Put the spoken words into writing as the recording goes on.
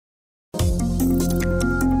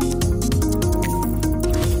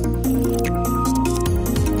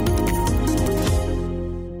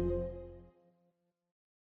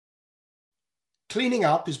Cleaning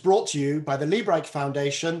Up is brought to you by the Lee Brike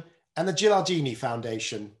Foundation and the Gilardini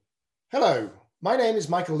Foundation. Hello, my name is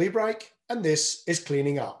Michael Lee Brike, and this is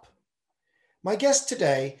Cleaning Up. My guest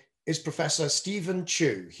today is Professor Stephen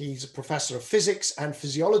Chu. He's a professor of physics and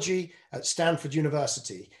physiology at Stanford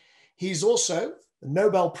University. He's also a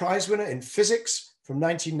Nobel Prize winner in physics from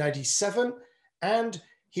 1997, and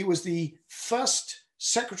he was the first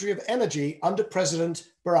Secretary of Energy under President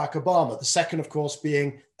Barack Obama, the second, of course,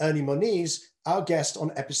 being Ernie Moniz, our guest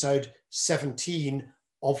on episode 17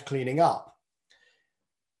 of Cleaning Up.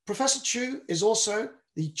 Professor Chu is also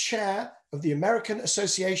the chair of the American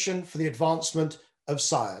Association for the Advancement of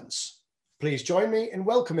Science. Please join me in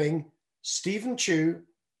welcoming Stephen Chu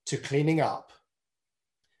to Cleaning Up.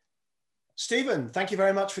 Stephen, thank you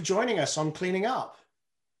very much for joining us on Cleaning Up.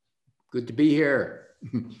 Good to be here.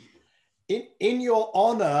 In your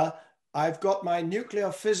honor, I've got my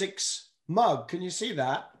nuclear physics mug. Can you see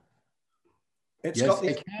that? It's yes, got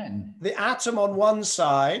I can. The atom on one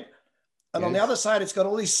side, and yes. on the other side, it's got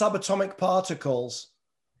all these subatomic particles.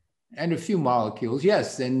 And a few molecules,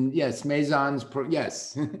 yes. And yes, mesons,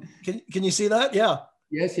 yes. Can you see that? Yeah.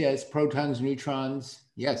 Yes, yes, protons, neutrons,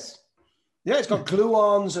 yes. Yeah, it's got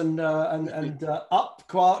gluons and up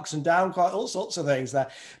quarks and down quarks, all sorts of things there.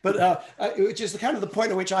 But which is the kind of the point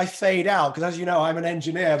at which I fade out, because as you know, I'm an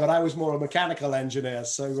engineer, but I was more a mechanical engineer.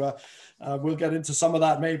 So we'll get into some of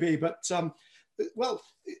that maybe. But well,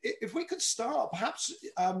 if we could start, perhaps,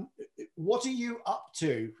 what are you up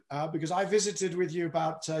to? Because I visited with you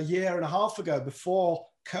about a year and a half ago before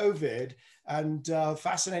COVID, and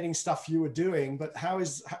fascinating stuff you were doing. But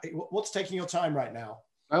what's taking your time right now?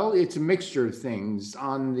 Well, it's a mixture of things.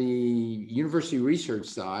 On the university research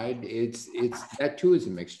side, it's that too is a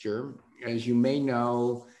mixture. As you may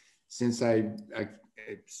know, since I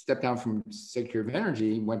stepped down from Secretary of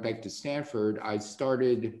Energy, went back to Stanford, I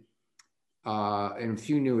started in a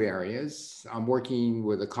few new areas. I'm working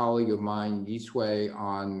with a colleague of mine, Yishui,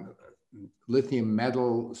 on lithium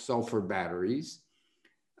metal sulfur batteries.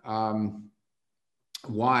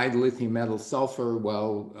 Why lithium metal sulfur?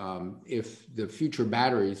 Well, if the future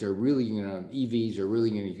batteries are really EVs are really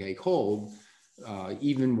going to take hold,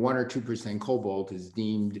 even 1 or 2% cobalt is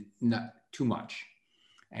deemed not too much.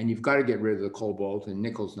 And you've got to get rid of the cobalt, and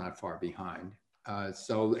nickel's not far behind.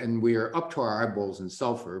 And we are up to our eyeballs in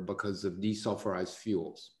sulfur because of desulfurized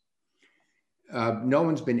fuels. No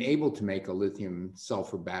one's been able to make a lithium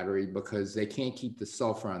sulfur battery because they can't keep the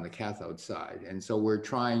sulfur on the cathode side. And so we're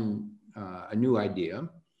trying a new idea.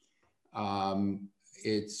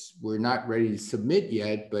 We're not ready to submit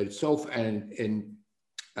yet, but so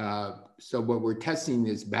what we're testing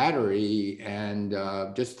this battery, and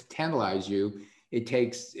just to tantalize you, it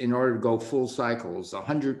takes, in order to go full cycles,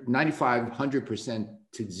 100%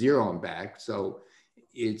 to zero and back. So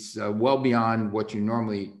it's well beyond what you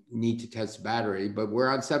normally need to test a battery, but we're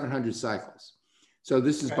on 700 cycles. So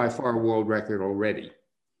this is by far a world record already.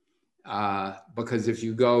 Because if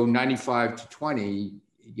you go 95 to 20,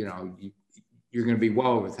 you're going to be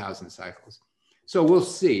well over 1,000 cycles. So we'll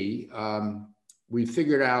see. We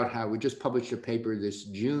figured out we just published a paper this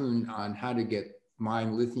June on how to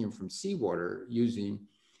mine lithium from seawater using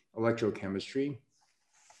electrochemistry.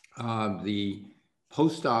 The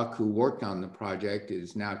postdoc who worked on the project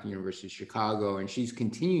is now at the University of Chicago, and she's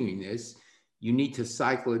continuing this. You need to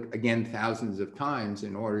cycle it again thousands of times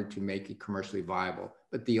in order to make it commercially viable.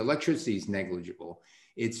 But the electricity is negligible.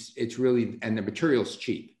 It's really, and the material's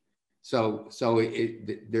cheap. So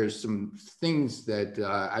there's some things that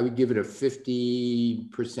I would give it a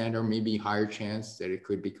 50% or maybe higher chance that it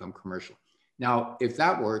could become commercial. Now, if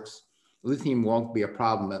that works, lithium won't be a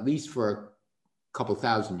problem, at least for a couple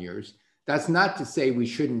thousand years. That's not to say we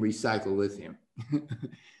shouldn't recycle lithium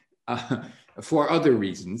for other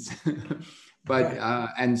reasons. But,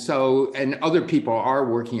 and other people are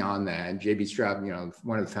working on that. J.B. Straub,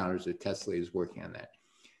 one of the founders of Tesla, is working on that.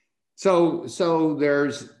 So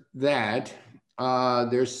there's that.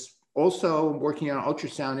 There's also working on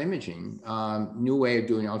ultrasound imaging, new way of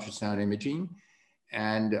doing ultrasound imaging,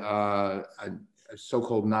 and a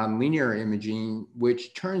so-called nonlinear imaging,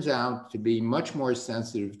 which turns out to be much more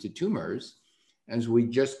sensitive to tumors. As we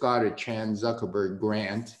just got a Chan Zuckerberg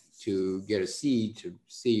grant to get a seed to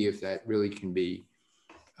see if that really can be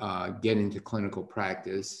get into clinical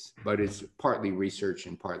practice, but it's partly research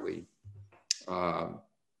and partly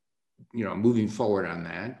moving forward on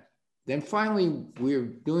that. Then finally, we're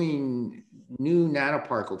doing new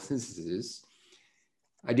nanoparticle synthesis.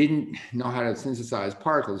 I didn't know how to synthesize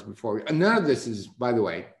particles before. And none of this is, by the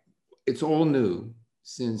way, it's all new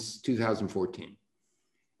since 2014.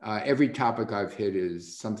 Every topic I've hit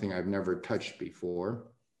is something I've never touched before.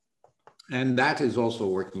 And that is also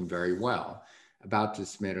working very well. About to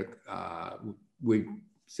submit, we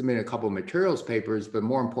submitted a couple of materials papers, but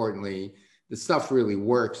more importantly, the stuff really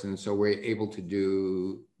works. And so we're able to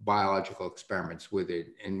do biological experiments with it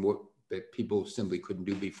and what that people simply couldn't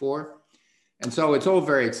do before. And so it's all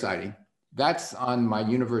very exciting. That's on my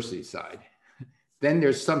university side. Then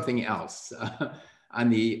there's something else. On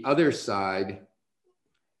the other side,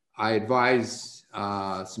 I advise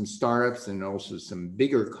some startups and also some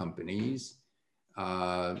bigger companies.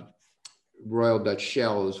 Royal Dutch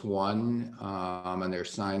Shell is one on their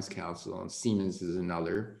science council, and Siemens is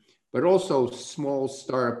another, but also small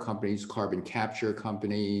startup companies, carbon capture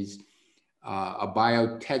companies, a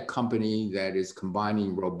biotech company that is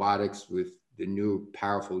combining robotics with the new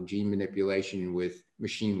powerful gene manipulation with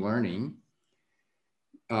machine learning,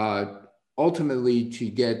 ultimately to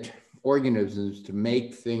get organisms to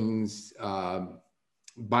make things,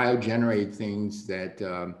 biogenerate things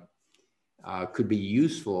that could be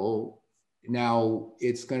useful. Now,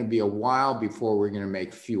 it's going to be a while before we're going to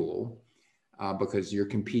make fuel because you're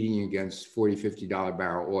competing against $40, $50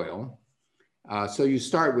 barrel oil. So you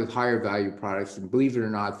start with higher value products, and believe it or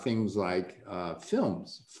not, things like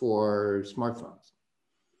films for smartphones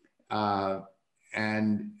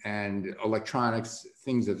and electronics,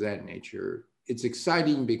 things of that nature. It's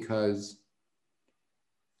exciting because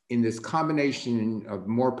in this combination of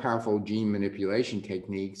more powerful gene manipulation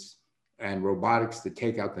techniques and robotics to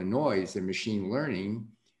take out the noise and machine learning,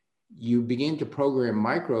 you begin to program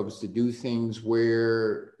microbes to do things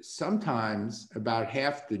where sometimes about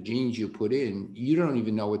half the genes you put in, you don't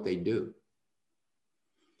even know what they do.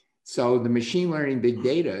 So the machine learning big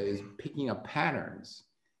data is picking up patterns,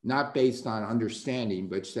 not based on understanding,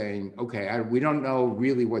 but saying, okay, we don't know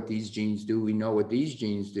really what these genes do. We know what these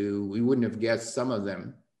genes do. We wouldn't have guessed some of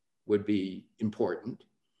them would be important,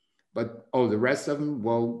 but oh, the rest of them,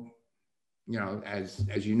 well, you know,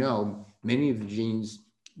 as you know, many of the genes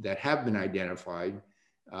that have been identified,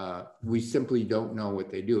 we simply don't know what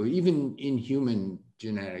they do. Even in human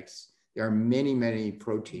genetics, there are many, many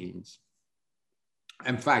proteins.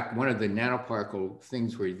 In fact, one of the nanoparticle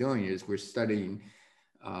things we're doing is we're studying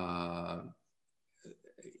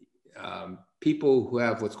people who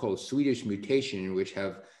have what's called Swedish mutation, which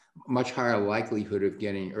have much higher likelihood of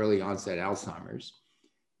getting early onset Alzheimer's.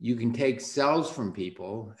 You can take cells from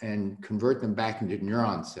people and convert them back into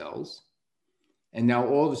neuron cells. And now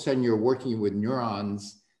all of a sudden you're working with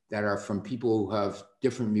neurons that are from people who have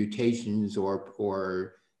different mutations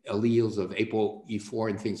or alleles of ApoE4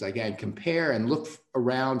 and things like that, and compare and look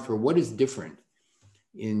around for what is different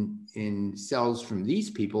in cells from these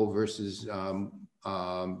people versus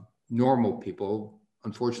normal people.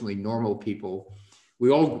 Unfortunately, normal people, we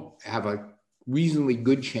all have a reasonably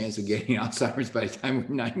good chance of getting Alzheimer's by the time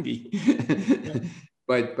we're 90. Yeah.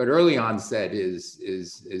 But early onset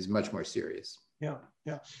is much more serious. Yeah,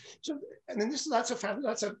 yeah. So, and then that's a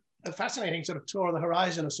fascinating sort of tour of the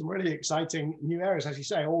horizon of some really exciting new areas, as you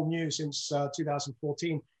say, all new since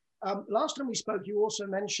 2014. Last time we spoke, you also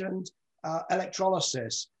mentioned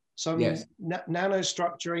electrolysis, some yes.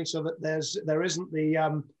 Nanostructuring, so that there isn't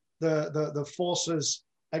the forces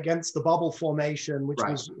against the bubble formation, which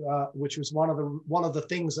right. which was one of the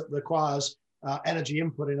things that requires energy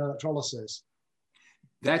input in electrolysis.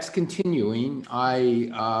 That's continuing.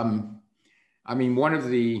 I mean, one of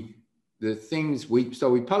the things we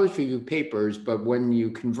published a few papers, but when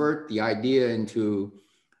you convert the idea into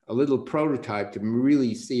a little prototype to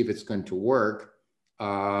really see if it's going to work,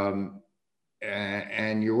 and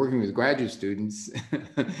you're working with graduate students,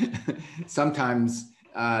 sometimes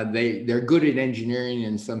they're good at engineering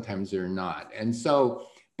and sometimes they're not. And so,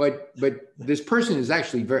 but this person is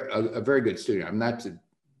actually a very good student. I'm not to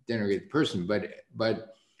denigrate the person, but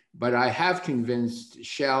I have convinced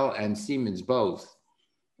Shell and Siemens both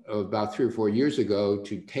about 3 or 4 years ago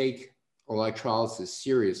to take electrolysis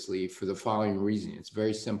seriously for the following reason. It's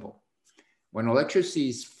very simple. When electricity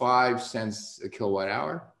is 5 cents a kilowatt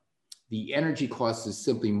hour, the energy cost is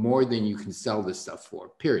simply more than you can sell this stuff for,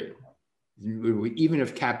 period. Even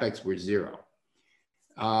if CapEx were zero.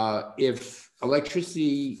 If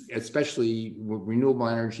electricity, especially with renewable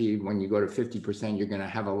energy, when you go to 50%, you're going to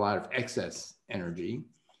have a lot of excess energy.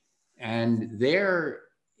 And there,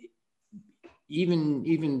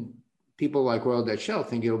 even people like Royal Dutch Shell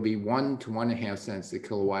think it'll be 1 to 1.5 cents a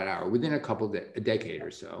kilowatt hour within a decade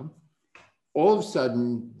or so. All of a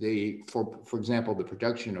sudden, for example, the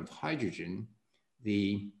production of hydrogen,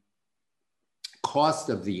 the cost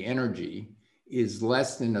of the energy is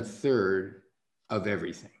less than 1/3 of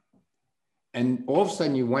everything. And all of a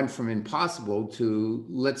sudden you went from impossible to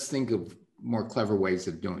let's think of more clever ways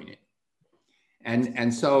of doing it.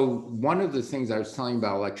 And so one of the things I was telling you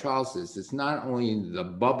about electrolysis is not only the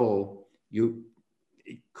bubble,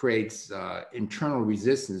 it creates internal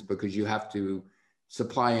resistance because you have to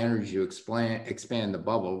supply energy to expand the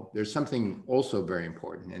bubble. There's something also very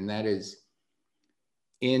important, and that is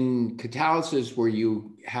in catalysis where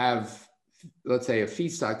you have, let's say, a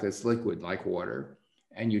feedstock that's liquid like water,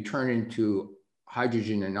 and you turn into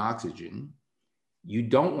hydrogen and oxygen, you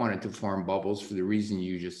don't want it to form bubbles for the reason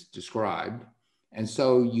you just described. And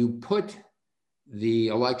so you put the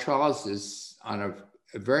electrolysis on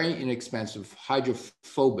a very inexpensive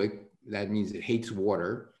hydrophobic, that means it hates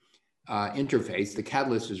water, interface. The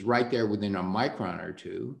catalyst is right there within a micron or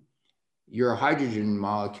two. You're a hydrogen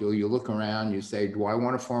molecule, you look around, you say, do I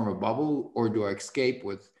want to form a bubble or do I escape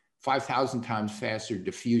with 5,000 times faster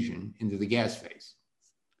diffusion into the gas phase?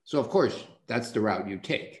 So of course, that's the route you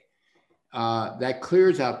take. That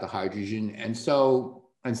clears out the hydrogen.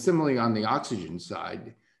 And similarly on the oxygen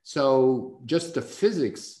side, so just the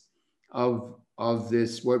physics of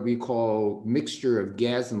this, what we call mixture of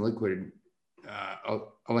gas and liquid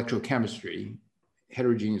electrochemistry,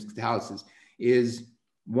 heterogeneous catalysis, is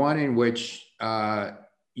one in which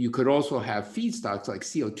you could also have feedstocks like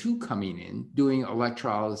CO2 coming in, doing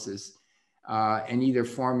electrolysis and either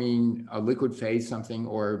forming a liquid phase something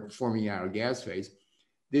or forming out a gas phase.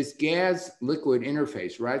 This gas-liquid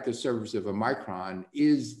interface right at the surface of a micron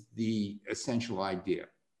is the essential idea.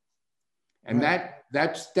 And right.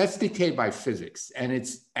 that's dictated by physics, and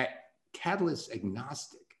it's catalyst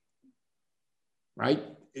agnostic, right?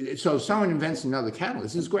 So if someone invents another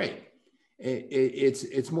catalyst, it's great.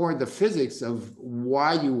 It's more the physics of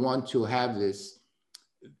why you want to have this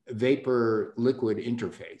vapor-liquid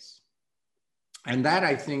interface. And that,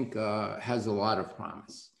 I think, has a lot of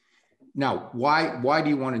promise. Now, why do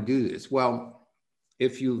you want to do this? Well,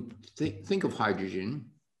 if you think of hydrogen,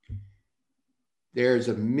 there's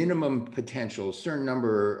a minimum potential, a certain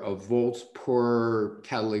number of volts per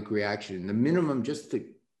catalytic reaction. The minimum, just to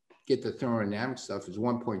get the thermodynamic stuff, is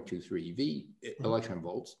 1.23 eV, electron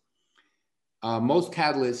volts. Most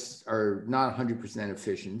catalysts are not 100%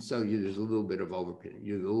 efficient, so there's a little bit of overpitting.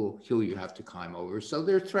 There's a little hill you have to climb over. So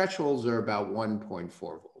their thresholds are about 1.4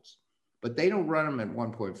 volts. But they don't run them at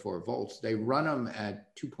 1.4 volts. They run them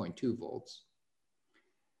at 2.2 volts.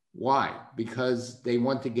 Why? Because they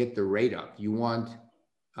want to get the rate up. You want,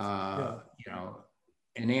 you know,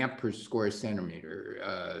 an amp per square centimeter,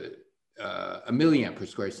 a milliamp per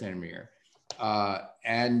square centimeter.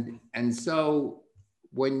 And so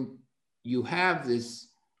when you have this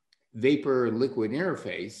vapor liquid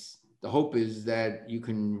interface, the hope is that you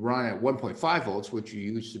can run at 1.5 volts, which you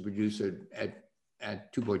use to produce it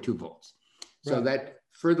at 2.2 volts. So right. That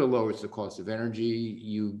further lowers the cost of energy.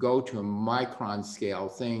 You go to a micron scale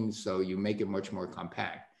thing, so you make it much more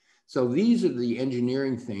compact. So these are the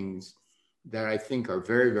engineering things that I think are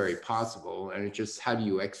very, very possible. And it's just, how do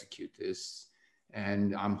you execute this?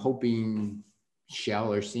 And I'm hoping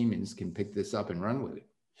Shell or Siemens can pick this up and run with it.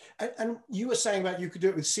 And you were saying that you could do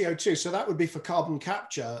it with CO2. So that would be for carbon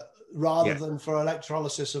capture rather than for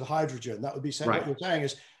electrolysis of hydrogen. That would be saying, right. What you're saying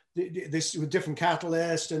is this with different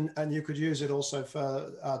catalyst, and you could use it also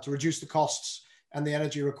for to reduce the costs and the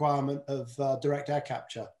energy requirement of direct air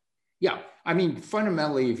capture. Yeah, I mean,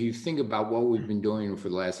 fundamentally, if you think about what we've been doing for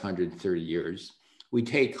the last 130 years, we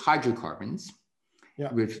take hydrocarbons,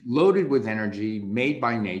 which loaded with energy made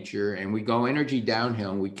by nature, and we go energy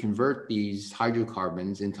downhill, and we convert these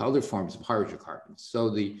hydrocarbons into other forms of hydrocarbons. So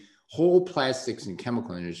the whole plastics and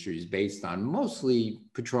chemical industry is based on mostly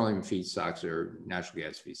petroleum feedstocks or natural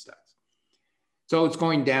gas feedstocks. So it's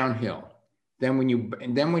going downhill. Then when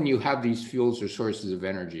you have these fuels or sources of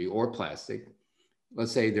energy or plastic,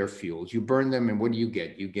 let's say they're fuels, you burn them, and what do? You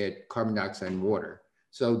get carbon dioxide and water.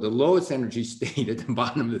 So the lowest energy state at the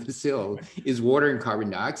bottom of this hill is water and carbon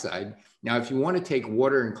dioxide. Now, if you want to take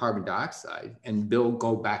water and carbon dioxide and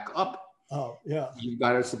go back up, you've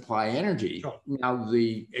got to supply energy. Sure. Now,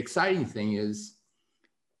 the exciting thing is,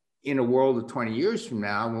 in a world of 20 years from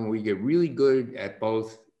now, when we get really good at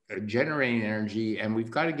both generating energy and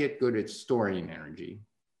we've got to get good at storing energy,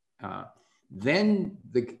 then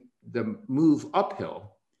the move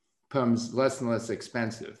uphill becomes less and less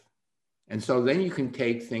expensive. And so then you can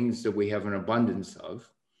take things that we have an abundance of.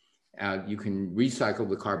 You can recycle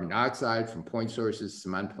the carbon dioxide from point sources,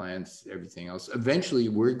 cement plants, everything else. Eventually,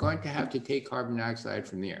 we're going to have to take carbon dioxide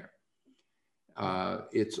from the air.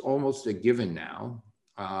 It's almost a given now,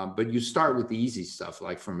 but you start with the easy stuff,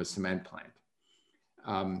 like from a cement plant.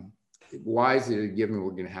 Why is it a given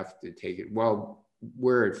we're going to have to take it? Well,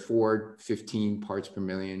 we're at 415 parts per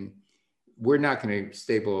million. We're not going to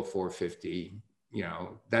stay below 450. you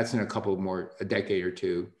know, that's in a decade or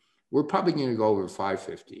two. We're probably going to go over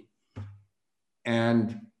 550.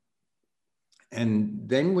 And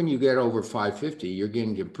then when you get over 550, you're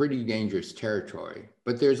getting into pretty dangerous territory,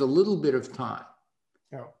 but there's a little bit of time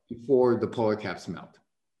before the polar caps melt.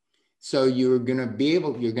 So you're going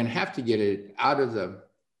to have to get it out of the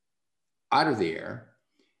air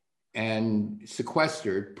and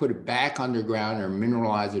sequestered, put it back underground or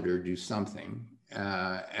mineralize it or do something.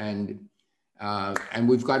 And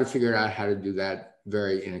we've got to figure out how to do that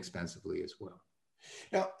very inexpensively as well.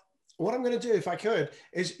 Now, what I'm going to do, if I could,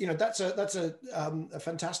 is, you know, that's a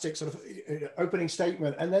fantastic sort of opening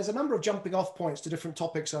statement, and there's a number of jumping off points to different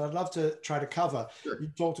topics that I'd love to try to cover. Sure. You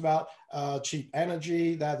talked about cheap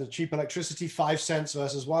energy, the cheap electricity, 5 cents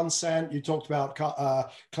versus 1 cent. You talked about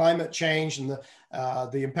climate change and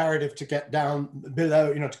the imperative to get down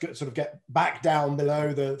below, you know, to sort of get back down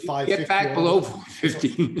below the 550. Get back below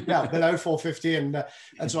 450. Yeah, below 450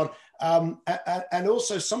 and so on. And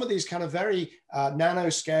also some of these kind of very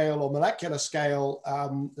nanoscale or molecular scale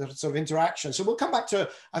sort of interaction. So we'll come back to,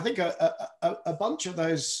 I think, a bunch of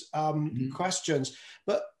those questions.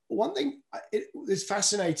 But one thing it is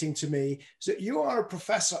fascinating to me is that you are a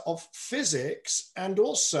professor of physics and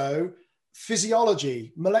also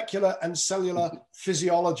physiology, molecular and cellular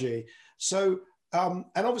physiology. So, and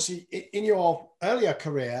obviously in your earlier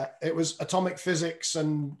career, it was atomic physics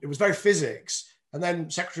and it was very physics. And then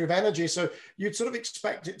Secretary of Energy. So you'd sort of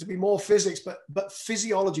expect it to be more physics, but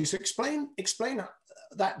physiology. So explain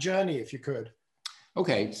that journey, if you could.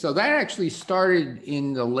 Okay, so that actually started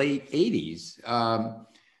in the late 80s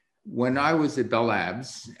when I was at Bell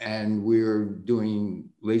Labs and we were doing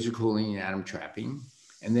laser cooling and atom trapping.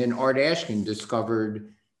 And then Art Ashkin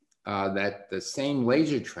discovered that the same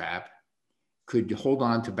laser trap could hold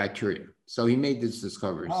on to bacteria. So he made this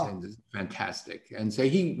discovery, and it's fantastic. And so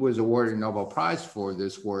he was awarded a Nobel Prize for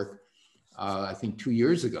this work, I think 2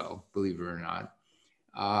 years ago, believe it or not.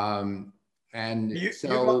 And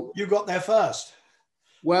you got there first.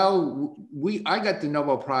 Well, I got the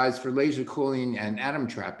Nobel Prize for laser cooling and atom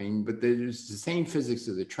trapping, but there's the same physics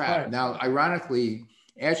of the trap. Right. Now, ironically,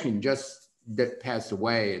 Ashkin just passed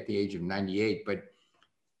away at the age of 98, but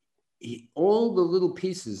all the little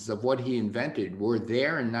pieces of what he invented were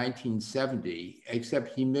there in 1970,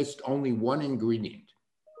 except he missed only one ingredient.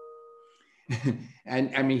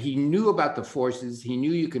 And I mean, he knew about the forces. He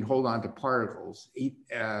knew you can hold on to particles.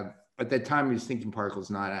 At that time, he was thinking particles,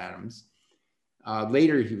 not atoms.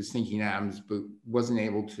 Later, he was thinking atoms, but wasn't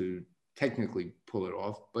able to technically pull it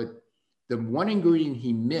off. But the one ingredient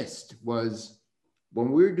he missed was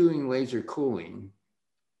when we were doing laser cooling,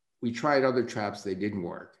 we tried other traps, they didn't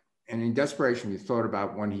work. And in desperation, we thought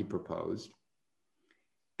about one he proposed.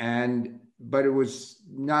 But it was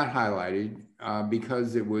not highlighted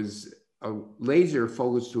because it was a laser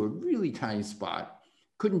focused to a really tiny spot,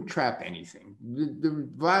 couldn't trap anything. The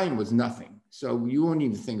volume was nothing. So you won't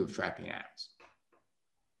even think of trapping atoms.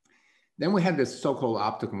 Then we had this so-called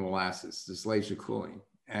optical molasses, this laser cooling.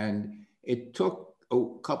 And it took a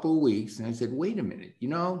couple of weeks. And I said, wait a minute, you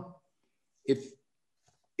know,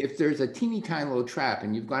 if there's a teeny tiny little trap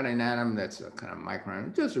and you've got an atom that's a kind of micron,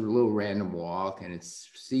 it does a little random walk and it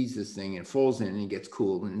sees this thing and falls in and it gets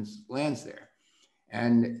cooled and lands there.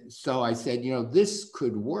 And so I said, you know, this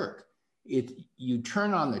could work. You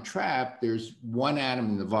turn on the trap, there's one atom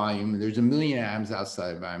in the volume, and there's a million atoms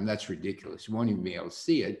outside the volume. That's ridiculous. You won't even be able to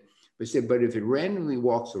see it. But I said, but if it randomly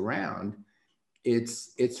walks around,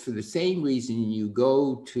 it's for the same reason you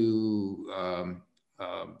go to,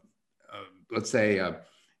 let's say,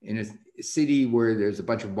 in a city where there's a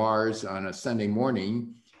bunch of bars on a Sunday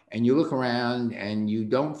morning, and you look around and you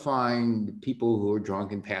don't find people who are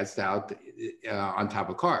drunk and passed out on top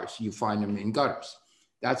of cars. You find them in gutters.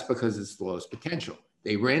 That's because it's the lowest potential.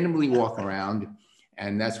 They randomly walk around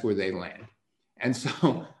and that's where they land. And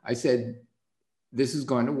so I said, this is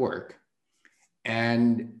going to work.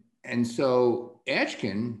 And so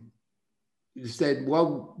Ashkin said,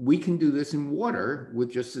 well, we can do this in water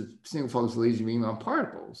with just a single focus laser beam on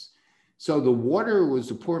particles. So the water was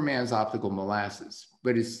the poor man's optical molasses,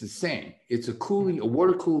 but it's the same. It's a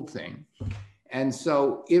water-cooled thing. And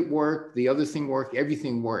so it worked, the other thing worked,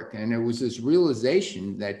 everything worked. And there was this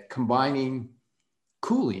realization that combining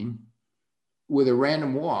cooling with a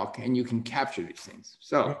random walk, and you can capture these things.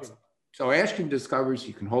 So Ashkin discovers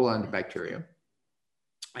you can hold on to bacteria.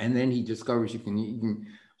 And then he discovers you can even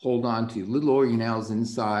hold on to little organelles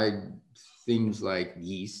inside things like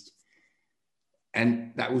yeast.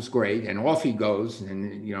 And that was great. And off he goes.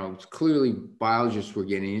 And, you know, clearly biologists were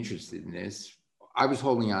getting interested in this. I was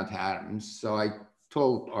holding on to atoms. So I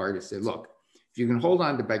told Art, I said, look, If you can hold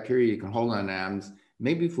on to bacteria, you can hold on to atoms.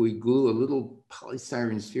 Maybe if we glue a little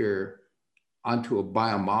polystyrene sphere onto a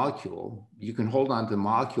biomolecule, you can hold on to the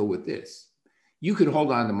molecule with this. You could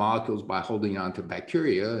hold on to molecules by holding on to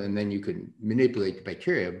bacteria, and then you can manipulate the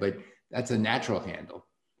bacteria, but that's a natural handle.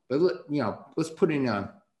 But let's put in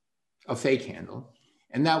a fake handle,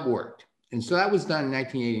 and that worked. And so that was done in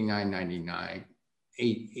 1989, 99,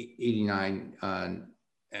 89,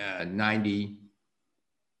 90.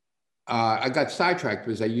 I got sidetracked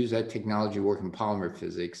because I used that technology working in polymer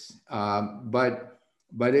physics, but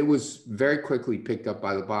it was very quickly picked up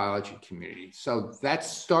by the biology community. So that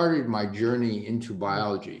started my journey into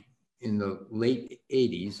biology in the late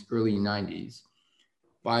 80s, early 90s.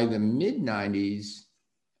 By the mid 90s,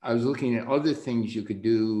 I was looking at other things you could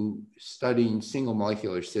do studying single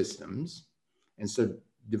molecular systems and so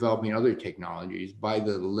developing other technologies. By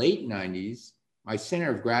the late 90s, my center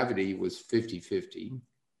of gravity was 50-50.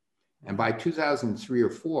 And by 2003 or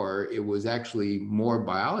 4, it was actually more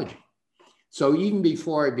biology. So even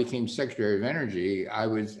before I became Secretary of Energy,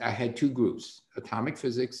 I had two groups, atomic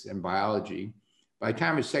physics and biology. By the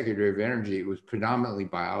time I was Secretary of Energy, it was predominantly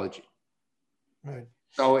biology. Right.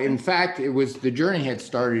 So in fact, the journey had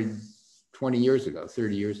started 20 years ago,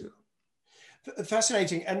 30 years ago.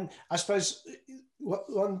 Fascinating. And I suppose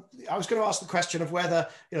I was going to ask the question of whether,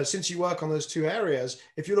 since you work on those two areas,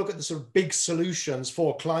 if you look at the sort of big solutions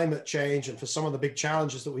for climate change and for some of the big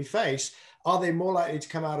challenges that we face, are they more likely to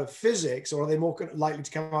come out of physics, or are they more likely to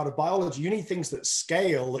come out of biology? You need things that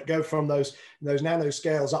scale, that go from those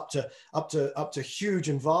nanoscales up to huge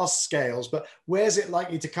and vast scales. But where's it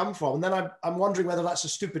likely to come from? And then I'm wondering whether that's a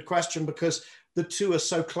stupid question, because the two are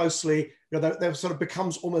so closely, there sort of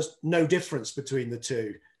becomes almost no difference between the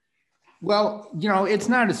two. Well, it's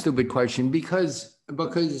not a stupid question because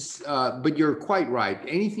but you're quite right.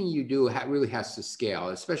 Anything you do really has to scale,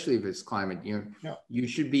 especially if it's climate. You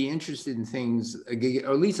should be interested in things,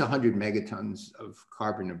 at least 100 megatons of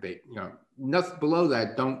carbon abate. Nothing below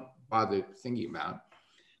that, don't bother thinking about.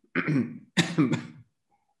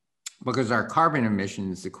 Because our carbon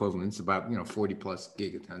emissions equivalent is about 40 plus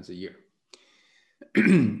gigatons a year.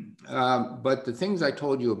 But the things I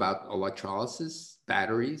told you about electrolysis,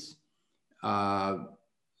 batteries,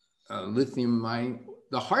 lithium mining,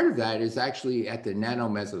 the heart of that is actually at the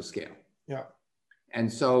nano-mesoscale. Yeah.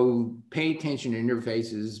 And so pay attention to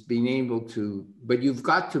interfaces, being able to, but you've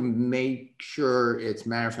got to make sure it's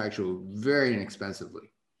manufactured very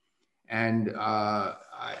inexpensively. And I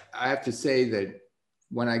have to say that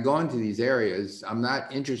when I go into these areas, I'm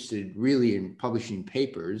not interested really in publishing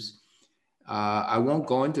papers. I won't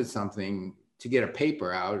go into something to get a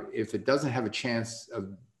paper out if it doesn't have a chance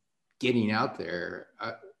of getting out there.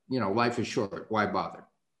 Life is short. Why bother?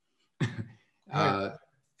 Right.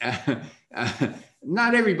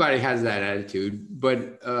 Not everybody has that attitude,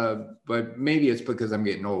 but maybe it's because I'm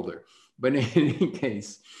getting older. But in any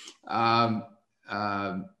case, now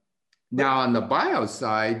on the bio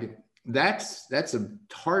side, that's a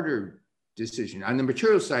harder decision. On the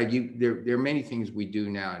material side, there are many things we do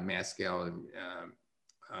now at mass scale and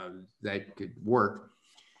that could work.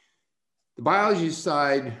 The biology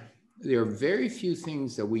side, there are very few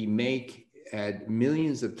things that we make at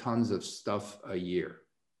millions of tons of stuff a year.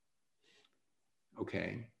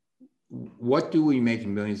 Okay. What do we make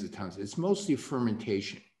in millions of tons? It's mostly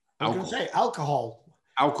fermentation. I was going to say alcohol.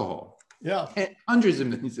 Alcohol. Yeah. And hundreds of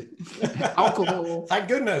millions. Alcohol. Thank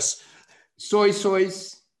goodness. Soy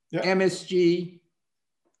sauce, yeah. MSG,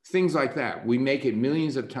 things like that. We make it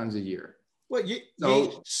millions of tons a year. Well,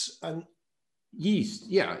 yeast.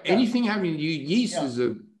 Yeah. Anything having yeast is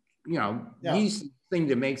a, yeast thing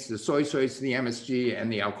that makes the soy sauce, the MSG,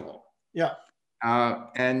 and the alcohol. Yeah.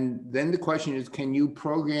 And then the question is, can you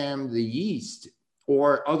program the yeast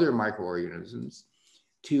or other microorganisms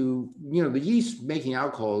to, the yeast making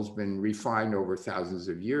alcohol has been refined over thousands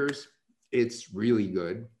of years. It's really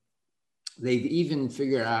good. They've even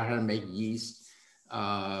figured out how to make yeast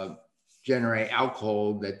generate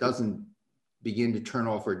alcohol that doesn't begin to turn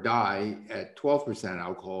off or die at 12%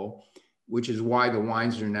 alcohol, which is why the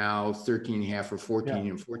wines are now 13.5 or 14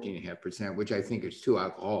 and 14.5%, which I think is too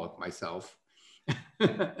alcoholic myself.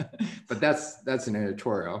 But that's an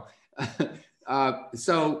editorial.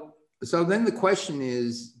 So then the question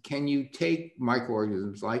is, can you take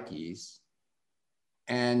microorganisms like yeast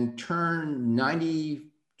and turn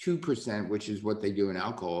 92%, which is what they do in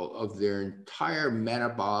alcohol, of their entire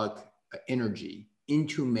metabolic energy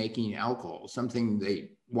into making alcohol?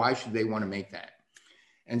 Why should they want to make that?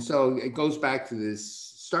 And so it goes back to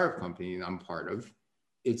this startup company that I'm part of.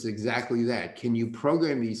 It's exactly that. Can you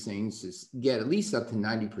program these things to get at least up to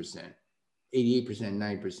 90%, 88%,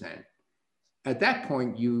 90%? at that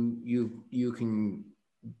point, you can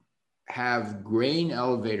have grain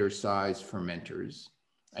elevator size fermenters,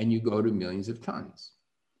 and you go to millions of tons.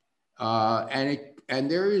 And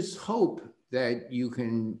there is hope that you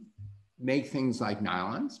can make things like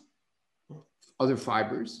nylons, other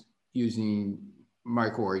fibers using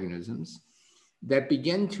microorganisms that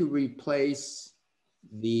begin to replace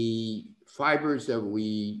the fibers that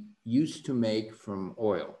we used to make from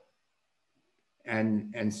oil.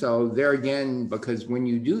 And so there again, because when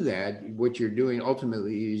you do that, what you're doing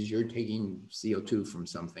ultimately is you're taking CO2 from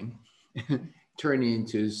something, turning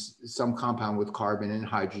into some compound with carbon and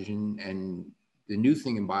hydrogen. And the new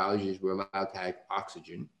thing in biology is we're allowed to have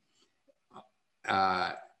oxygen.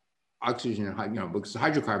 Oxygen, because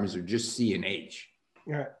hydrocarbons are just C and H.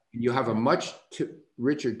 Yeah. You have a much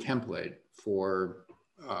richer template for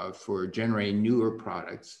generating newer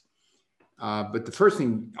products. But the first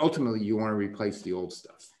thing, ultimately, you want to replace the old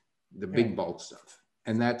stuff, the big bulk stuff.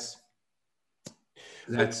 And that's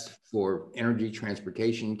for energy,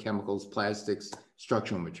 transportation, chemicals, plastics,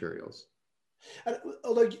 structural materials. And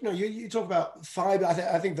although you talk about fiber,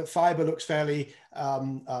 I think that fiber looks fairly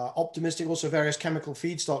optimistic. Also, various chemical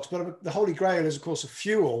feedstocks, but the holy grail is, of course, a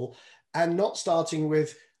fuel, and not starting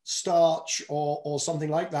with starch or something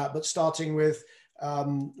like that, but starting with a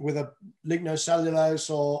lignocellulose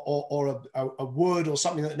or a wood or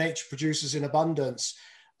something that nature produces in abundance,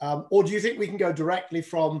 or do you think we can go directly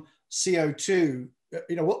from CO2?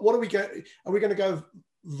 What are we going? Are we going to go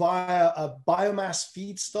via a biomass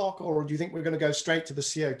feedstock, or do you think we're going to go straight to the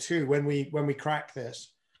CO2 when we crack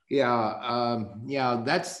this? Yeah,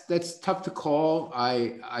 that's tough to call.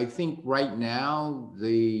 I think right now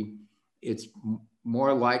it's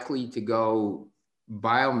more likely to go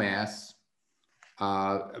biomass,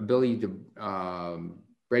 ability to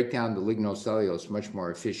break down the lignocellulose much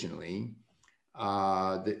more efficiently.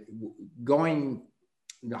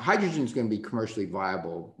 The hydrogen is going to be commercially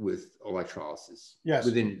viable with electrolysis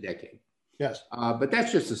within a decade. Yes. But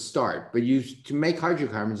that's just a start. But to make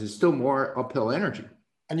hydrocarbons is still more uphill energy.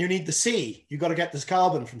 And you need the C. You've got to get this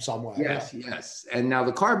carbon from somewhere. Yes. And now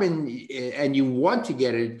the carbon, and you want to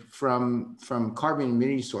get it from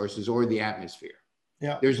carbon-emitting sources or the atmosphere.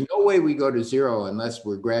 Yeah. There's no way we go to zero unless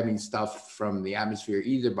we're grabbing stuff from the atmosphere,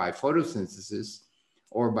 either by photosynthesis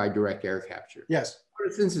or by direct air capture. Yes.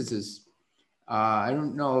 Photosynthesis, I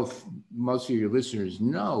don't know if most of your listeners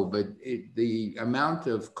know, but the amount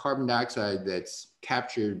of carbon dioxide that's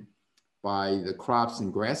captured by the crops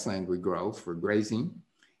and grassland we grow for grazing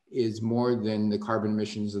is more than the carbon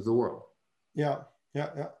emissions of the world. Yeah.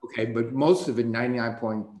 Okay, but most of it,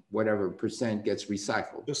 99% gets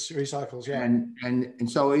recycled. Just recycles, yeah. And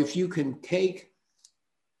so if you can take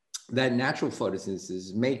that natural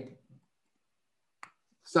photosynthesis, make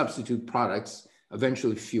substitute products,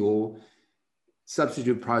 eventually fuel,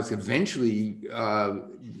 substitute products, eventually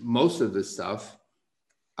most of the stuff,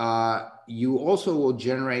 you also will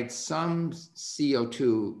generate some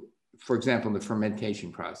CO2, for example, in the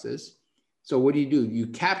fermentation process. So what do? You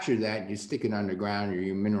capture that and you stick it underground, or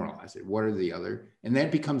you mineralize it, one or the other, and then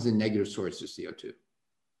it becomes a negative source of CO2.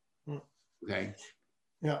 Okay.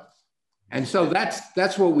 Yeah. And so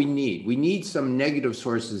that's what we need. We need some negative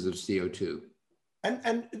sources of CO2.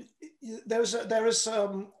 And there is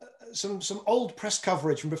some old press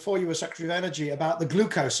coverage from before you were Secretary of Energy about the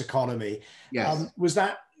glucose economy. Yes. Was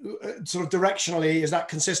that sort of directionally, is that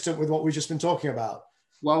consistent with what we've just been talking about?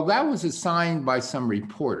 Well, that was assigned by some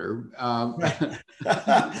reporter, not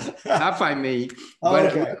by me.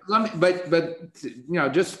 But, okay.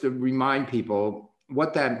 Just to remind people,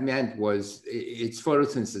 what that meant was it's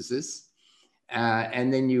photosynthesis,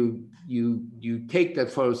 and then you take that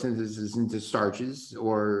photosynthesis into starches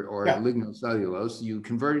or lignocellulose. You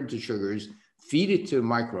convert it to sugars, feed it to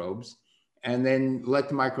microbes, and then let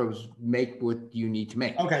the microbes make what you need to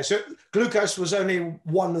make. Okay, so glucose was only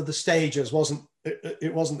one of the stages,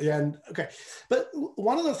 it wasn't the end. Okay, but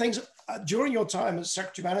one of the things during your time as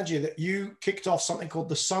Secretary of Energy that you kicked off something called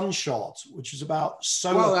the Sunshot, which is about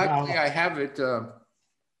solar power. Actually, I have it.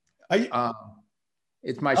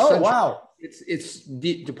 It's my. Oh, wow! It's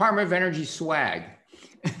the Department of Energy swag.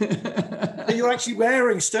 You're actually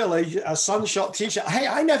wearing still a Sunshot T-shirt. Hey,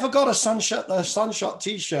 I never got a Sunshot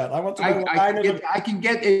T-shirt. I want to know. I can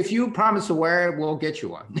get, if you promise to wear it, we'll get you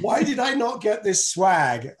one. Why did I not get this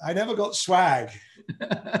swag? I never got swag.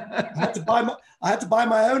 I had to buy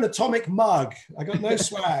my own atomic mug. I got no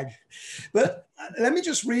swag. But let me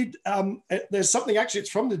just read. There's something, actually,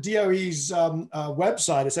 it's from the DOE's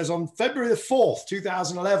website. It says on February the 4th,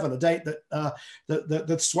 2011, a date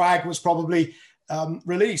that swag was probably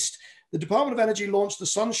released. The Department of Energy launched the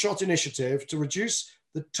Sunshot Initiative to reduce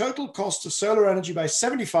the total cost of solar energy by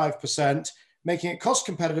 75%, making it cost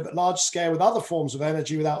competitive at large scale with other forms of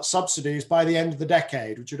energy without subsidies by the end of the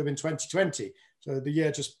decade, which would have been 2020. So the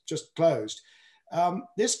year just closed.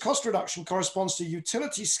 This cost reduction corresponds to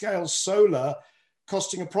utility scale solar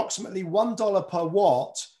costing approximately $1 per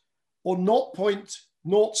watt or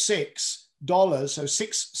 0.06, so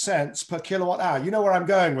 6 cents per kilowatt hour. You know where I'm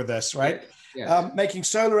going with this, right? Yes. Making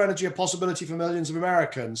solar energy a possibility for millions of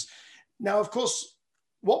Americans. Now, of course,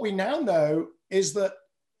 what we now know is that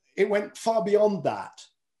it went far beyond that.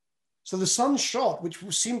 So the sun shot, which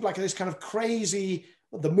seemed like this kind of crazy,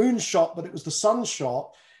 the moon shot, but it was the sun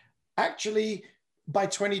shot, actually by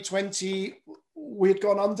 2020, we had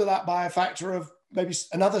gone under that by a factor of maybe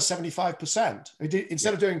another 75%.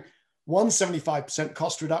 Instead of doing 175%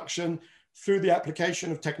 cost reduction through the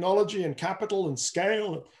application of technology and capital and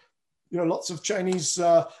scale, lots of Chinese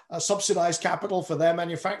subsidized capital for their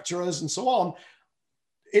manufacturers and so on,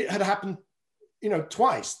 it had happened,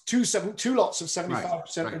 twice, two lots of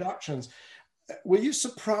 75% reductions. Were you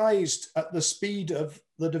surprised at the speed of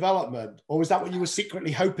the development, or was that what you were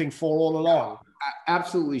secretly hoping for all along?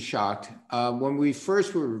 Absolutely shocked. When we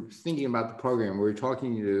first were thinking about the program, we were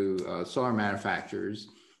talking to solar manufacturers,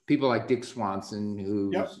 people like Dick Swanson,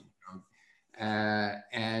 who,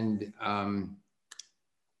 and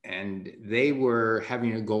they were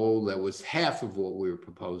having a goal that was half of what we were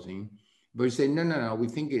proposing. But we said, no, we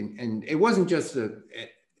think, and it wasn't just an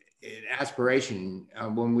aspiration.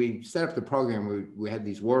 When we set up the program, we had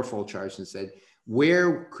these waterfall charts and said,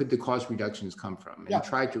 where could the cost reductions come from? And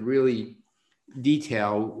tried to really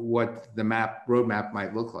detail what the roadmap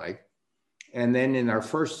might look like. And then in our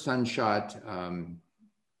first Sunshot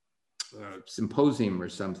symposium or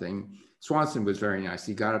something, Swanson was very nice.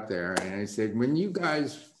 He got up there and I said, when I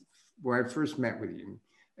first met with you,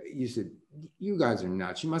 you said, you guys are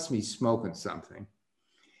nuts. You must be smoking something.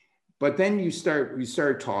 But then we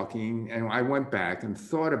started talking, and I went back and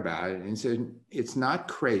thought about it and said, it's not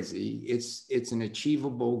crazy. It's an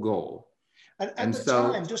achievable goal. And at the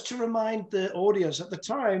time, just to remind the audience, at the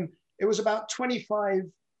time, it was about 25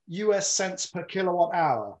 US cents per kilowatt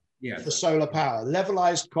hour for solar power,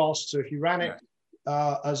 levelized cost. So if you ran it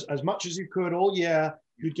as much as you could all year,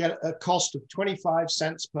 you'd get a cost of 25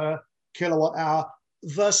 cents per kilowatt hour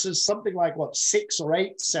versus something like 6 or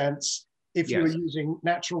 8 cents if you were using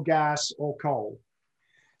natural gas or coal.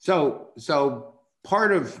 So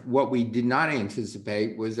part of what we did not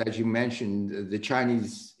anticipate was, as you mentioned, the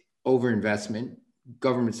Chinese overinvestment,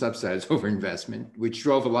 government subsidized overinvestment, which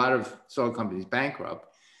drove a lot of solar companies bankrupt,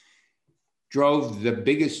 drove the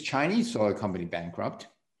biggest Chinese solar company bankrupt.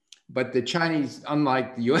 But the Chinese,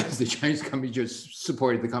 unlike the US, the Chinese company just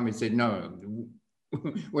supported the company and said, no,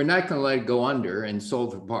 we're not going to let it go under, and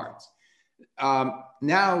sold for parts.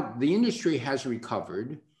 Now the industry has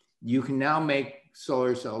recovered. You can now make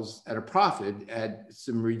solar cells at a profit at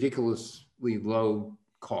some ridiculously low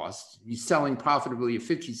cost. You're selling profitably at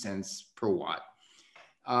 50 cents per watt.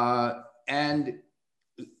 And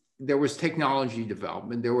there was technology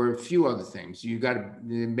development. There were a few other things. They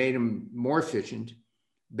made them more efficient,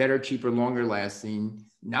 better, cheaper, longer lasting.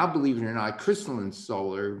 Now, believe it or not, crystalline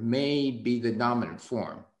solar may be the dominant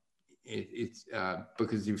form. It's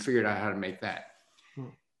because you figured out how to make that.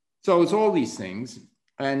 So it's all these things.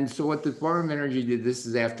 And so what the Department of Energy did, this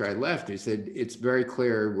is after I left, they said, it's very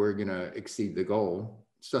clear we're going to exceed the goal.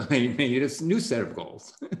 So they made a new set of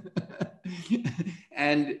goals.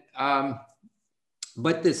 And,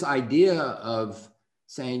 but this idea of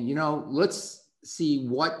saying, let's see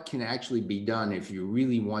what can actually be done if you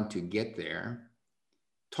really want to get there.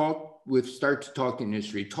 Start to talk to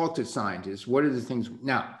industry, talk to scientists. What are the things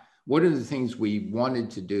we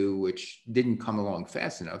wanted to do, which didn't come along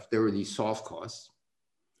fast enough? There were these soft costs.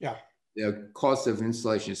 Yeah. The cost of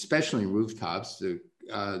installation, especially rooftops,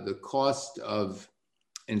 the cost of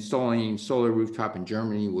installing solar rooftop in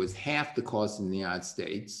Germany was half the cost in the United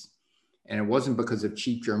States. And it wasn't because of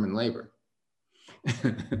cheap German labor.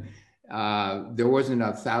 There wasn't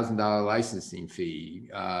a $1,000 licensing fee,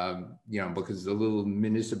 because the little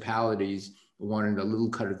municipalities wanted a little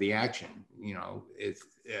cut of the action,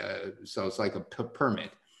 so it's like a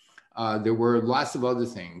permit. There were lots of other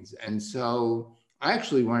things. And so I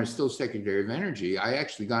actually, when I was still Secretary of Energy, I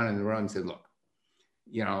actually got in the room and said, look,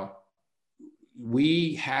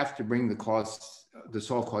 we have to bring the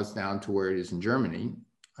soft costs down to where it is in Germany.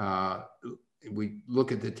 We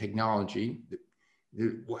look at the technology.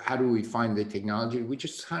 How do we find the technology? We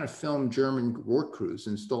just kind of film German work crews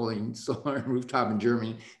installing solar rooftop in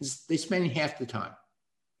Germany. They spend half the time.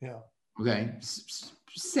 Yeah. Okay.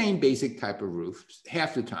 Same basic type of roof,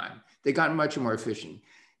 half the time. They got much more efficient.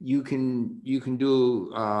 you can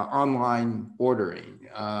do online ordering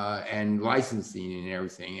and licensing and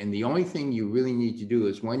everything. And the only thing you really need to do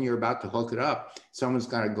is when you're about to hook it up, someone's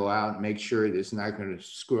got to go out and make sure that it's not going to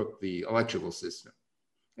screw up the electrical system.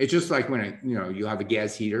 It's just like when you have a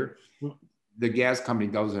gas heater, the gas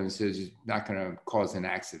company goes in and says it's not going to cause an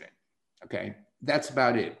accident. Okay, that's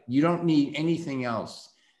about it. You don't need anything else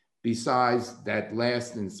besides that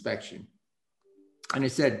last inspection. And I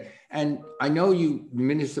said, and I know you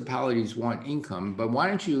municipalities want income, but why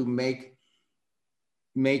don't you make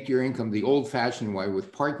your income the old-fashioned way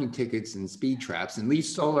with parking tickets and speed traps and leave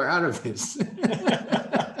solar out of this?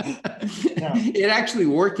 Yeah. It actually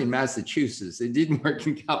worked in Massachusetts. It didn't work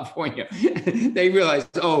in California. They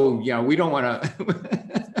realized, oh, we don't want to.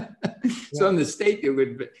 So in the state, it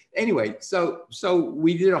would. But anyway, so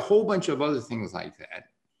we did a whole bunch of other things like that.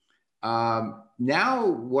 Now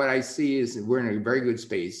what I see is that we're in a very good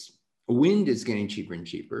space. Wind is getting cheaper and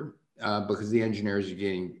cheaper because the engineers are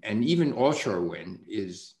getting, and even offshore wind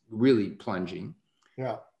is really plunging.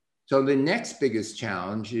 Yeah. So the next biggest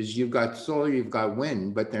challenge is you've got solar, you've got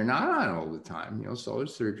wind, but they're not on all the time. Solar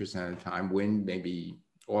is 30% of the time. Wind, maybe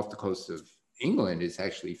off the coast of England, is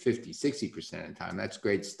actually 50, 60% of the time. That's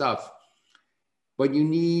great stuff. But you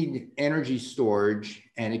need energy storage,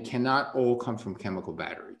 and it cannot all come from chemical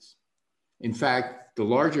batteries. In fact, the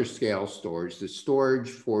larger scale storage, the storage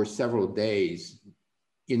for several days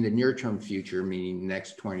in the near-term future, meaning the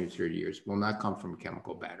next 20 or 30 years, will not come from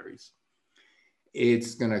chemical batteries.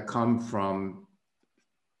 It's going to come from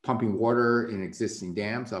pumping water in existing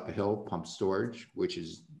dams up a hill, pump storage, which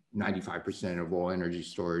is 95% of all energy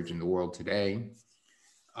storage in the world today.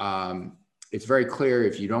 It's very clear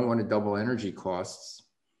if you don't want to double energy costs,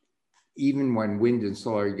 even when wind and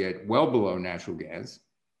solar get well below natural gas,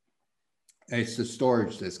 it's the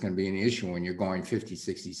storage that's going to be an issue when you're going 50,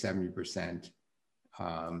 60, 70%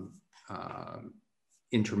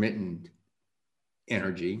 intermittent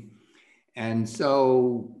energy. And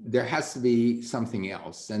so there has to be something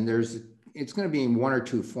else. And it's going to be in one or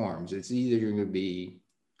two forms. It's either going to be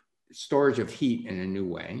storage of heat in a new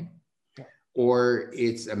way, or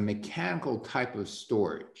it's a mechanical type of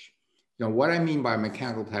storage. Now, what I mean by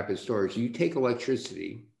mechanical type of storage, you take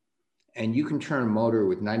electricity and you can turn a motor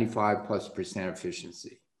with 95+%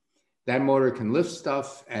 efficiency. That motor can lift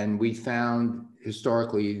stuff, and we found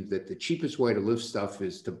historically that the cheapest way to lift stuff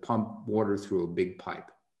is to pump water through a big pipe.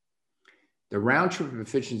 The round trip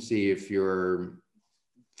efficiency, if you're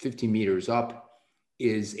 50 meters up,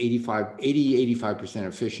 is 85%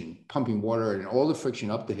 efficient, pumping water and all the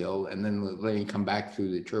friction up the hill and then letting it come back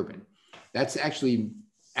through the turbine. That's actually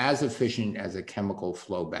as efficient as a chemical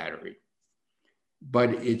flow battery. But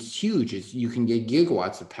it's huge. You can get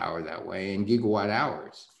gigawatts of power that way and gigawatt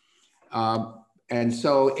hours. And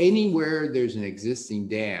so anywhere there's an existing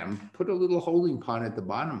dam, put a little holding pond at the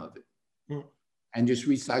bottom of it and just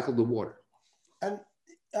recycle the water. And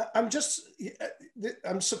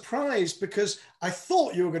I'm surprised because I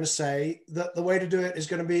thought you were going to say that the way to do it is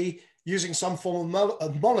going to be using some form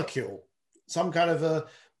of molecule, some kind of a,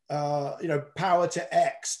 power to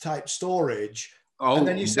X type storage. Oh, and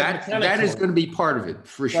then you said that is going to be part of it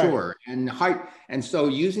for sure. And so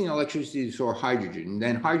using electricity to store hydrogen,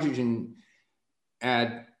 then hydrogen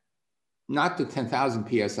at not the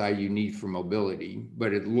 10,000 PSI you need for mobility,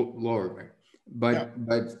 but at lower. But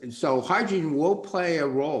so hydrogen will play a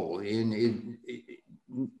role in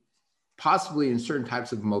possibly in certain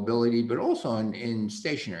types of mobility, but also in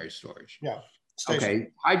stationary storage. Yeah. Okay.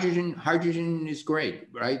 Hydrogen is great,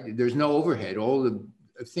 right? There's no overhead.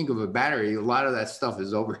 Think of a battery, a lot of that stuff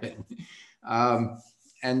is overhead.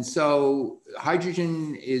 And so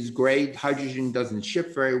hydrogen is great. Hydrogen doesn't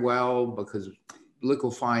ship very well because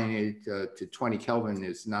liquefying it to 20 Kelvin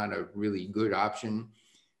is not a really good option.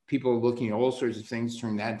 People are looking at all sorts of things,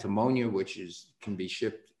 turn that into ammonia, which can be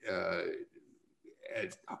shipped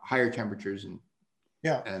at higher temperatures and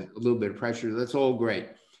a little bit of pressure. That's all great.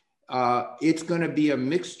 It's going to be a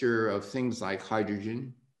mixture of things like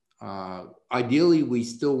hydrogen. Ideally, we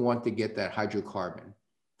still want to get that hydrocarbon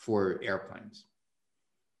for airplanes.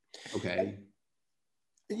 Okay.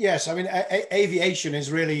 Yes, I mean, aviation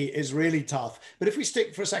is really tough. But if we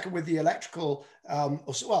stick for a second with the electrical,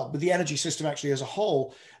 with the energy system actually as a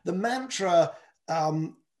whole, the mantra,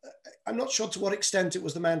 I'm not sure to what extent it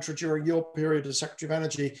was the mantra during your period as Secretary of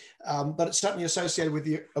Energy, but it's certainly associated with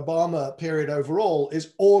the Obama period overall,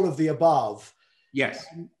 is all of the above. Yes,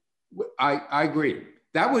 I agree.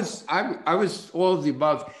 I was all of the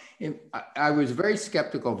above. I was very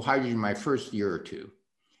skeptical of hydrogen my first year or two.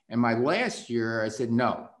 And my last year, I said,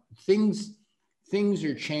 no, things things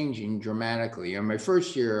are changing dramatically. In my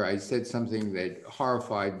first year, I said something that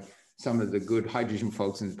horrified some of the good hydrogen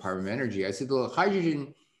folks in the Department of Energy. I said, look,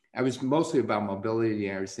 hydrogen, I was mostly about mobility,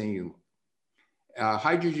 and I was thinking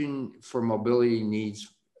hydrogen for mobility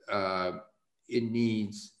needs, it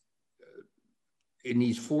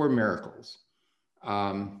needs four miracles.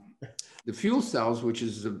 The fuel cells,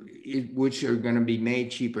 which are going to be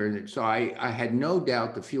made cheaper. So I had no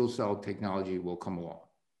doubt the fuel cell technology will come along.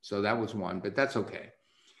 So that was one, but that's okay.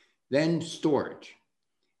 Then storage.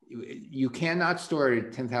 You cannot store it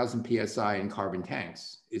at 10,000 PSI in carbon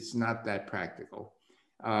tanks. It's not that practical.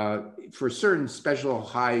 For certain special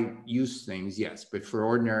high use things, yes, but for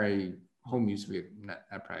ordinary home use,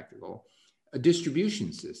 not practical. A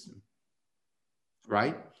distribution system,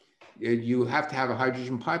 right? You have to have a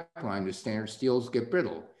hydrogen pipeline. The standard steels get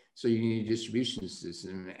brittle. So you need a distribution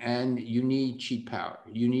system, and you need cheap power.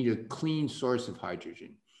 You need a clean source of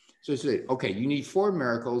hydrogen. So I said, okay, you need four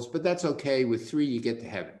miracles, but that's okay. With three, you get to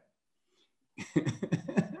heaven.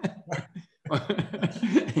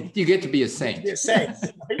 You get to be a saint. You're a saint.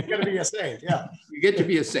 You're going to be a saint, yeah. You get to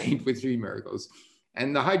be a saint with three miracles.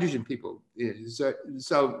 And the hydrogen people.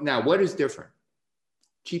 So now what is different?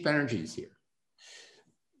 Cheap energy is here.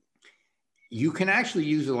 You can actually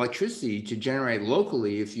use electricity to generate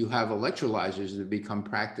locally if you have electrolyzers that become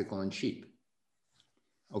practical and cheap.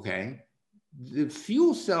 Okay. The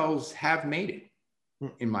fuel cells have made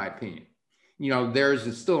it, in my opinion. You know,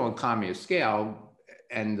 there's still an economy of scale,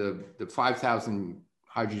 and the 5,000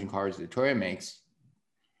 hydrogen cars that Toyota makes,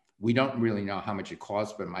 we don't really know how much it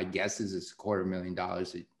costs, but my guess is it's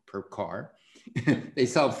 $250,000 per car. They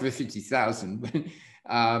sell for 50,000,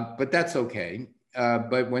 but that's okay.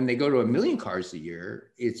 But when they go to 1 million cars a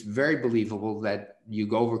year, it's very believable that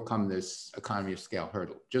you overcome this economy of scale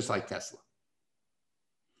hurdle, just like Tesla.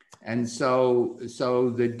 And so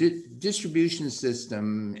the distribution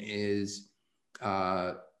system is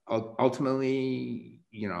ultimately,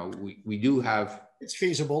 you know, we do have. It's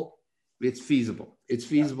feasible. It's feasible. It's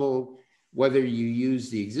feasible. Whether you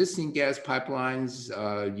use the existing gas pipelines,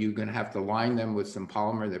 you're going to have to line them with some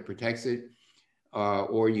polymer that protects it.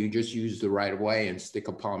 Or you just use the right of way and stick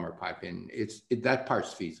a polymer pipe in. That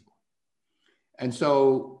part's feasible. And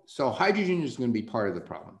so hydrogen is going to be part of the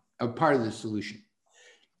problem, part of the solution.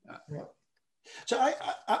 Yeah. So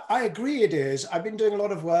I agree it is. I've been doing a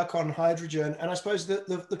lot of work on hydrogen, and I suppose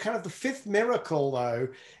the kind of the fifth miracle, though,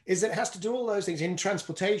 is that it has to do all those things in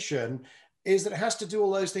transportation, is that it has to do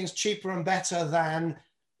all those things cheaper and better than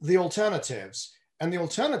the alternatives. And the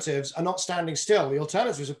alternatives are not standing still. The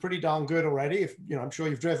alternatives are pretty darn good already. If you know, I'm sure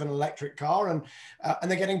you've driven an electric car, and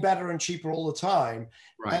they're getting better and cheaper all the time.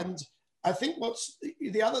 Right. And I think what's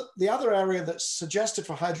the other area that's suggested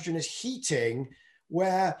for hydrogen is heating,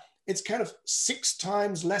 where it's kind of 6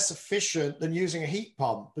 times less efficient than using a heat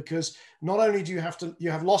pump, because not only do you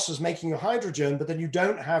have losses making your hydrogen, but then you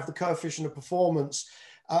don't have the coefficient of performance.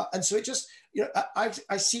 And so it just, you know,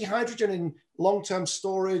 I see hydrogen in long-term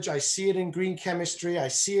storage. I see it in green chemistry. I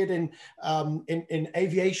see it in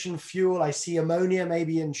aviation fuel. I see ammonia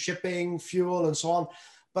maybe in shipping fuel and so on.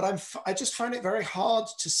 But I just find it very hard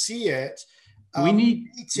to see it. We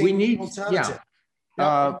need alternative.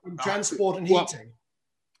 Yeah, in transport and heating.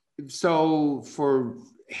 So for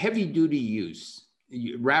heavy duty use,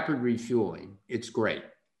 rapid refueling, it's great.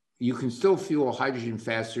 You can still fuel hydrogen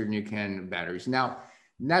faster than you can batteries. Now,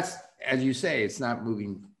 that's, as you say, it's not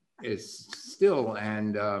moving, it's still,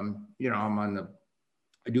 and you know,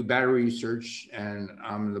 I do battery research, and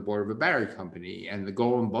I'm on the board of a battery company, and the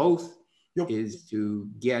goal in both is to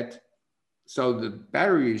get, so the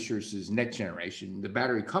battery research is next generation. The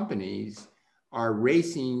battery companies are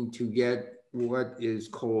racing to get what is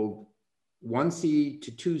called 1C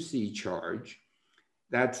to 2C charge.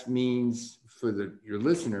 That means for your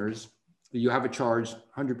listeners, you have a charge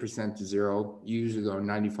 100% to 0, you usually go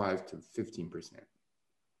 95 to 15%.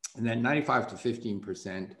 And then 95 to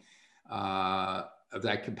 15% of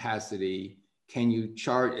that capacity, can you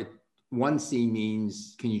charge it? 1C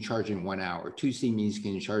means, can you charge in 1 hour? 2C means,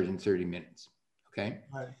 can you charge in 30 minutes? Okay.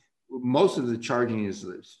 Right. Most of the charging is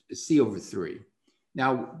C over 3.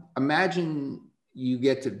 Now, imagine you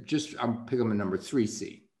get to I'm picking a number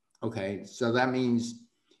 3C. Okay. So that means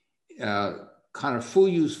kind of full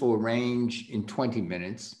useful range in 20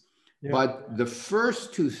 minutes. Yeah. But the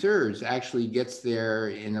first 2/3 actually gets there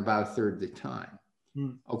in about a third of the time.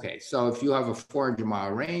 Okay, so if you have a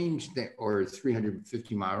 400-mile range or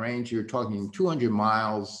 350-mile range, you're talking 200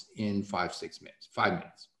 miles in 5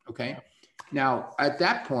 minutes, okay? Now, at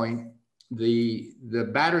that point, the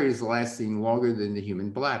battery is lasting longer than the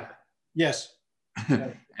human bladder. Yes.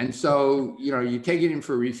 And so, you know, you take it in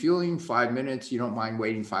for refueling, 5 minutes. You don't mind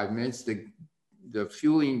waiting 5 minutes. The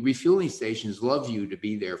refueling stations love you to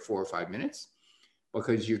be there 4 or 5 minutes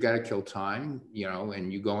because you got to kill time, you know,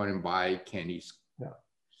 and you go in and buy candies,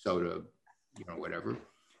 soda, you know, whatever.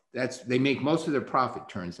 They make most of their profit,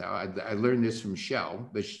 turns out. I learned this from Shell,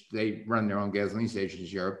 but they run their own gasoline stations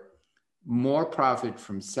in Europe. More profit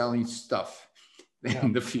from selling stuff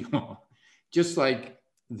than the fuel. Just like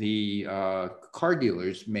the car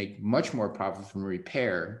dealers make much more profit from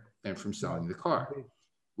repair than from selling the car,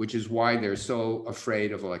 which is why they're so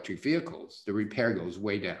afraid of electric vehicles. The repair goes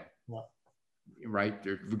way down, right?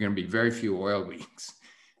 There are going to be very few oil leaks.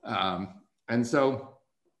 And so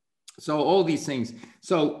all these things,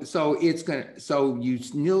 so you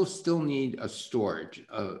still need a storage,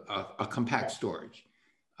 a compact storage.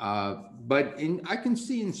 But I can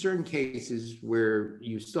see in certain cases where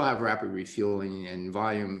you still have rapid refueling and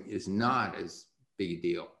volume is not as big a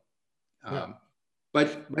deal.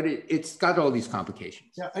 But it's got all these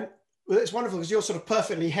complications. Yeah, and it's wonderful because you're sort of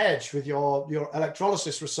perfectly hedged with your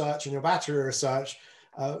electrolysis research and your battery research,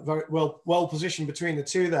 very well positioned between the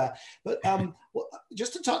two there. But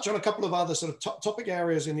just to touch on a couple of other sort of topic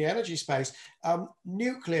areas in the energy space,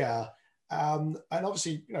 nuclear, and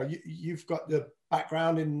obviously, you know, you've got the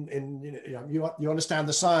background you understand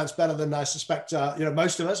the science better than I suspect, you know,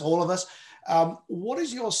 most of us, all of us. What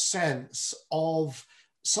is your sense of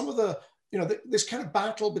some of the, you know, this kind of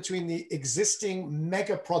battle between the existing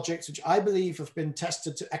mega projects, which I believe have been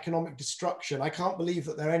tested to economic destruction? I can't believe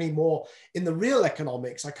that they're any more in the real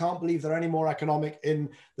economics. I can't believe they're any more economic in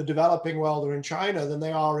the developing world or in China than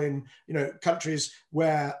they are in, you know, countries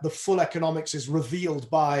where the full economics is revealed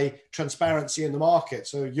by transparency in the market.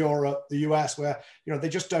 So Europe, the US, where, you know, they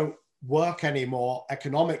just don't work anymore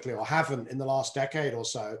economically or haven't in the last decade or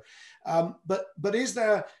so. But is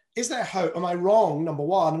there hope? Am I wrong? Number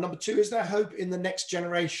one. And number two, is there hope in the next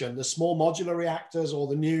generation, the small modular reactors or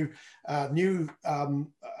the new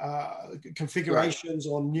configurations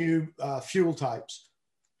or new fuel types?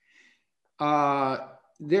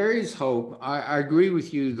 There is hope. I agree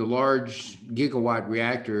with you. The large gigawatt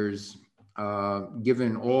reactors,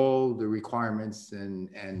 given all the requirements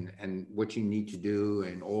and what you need to do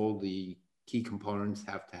and all the key components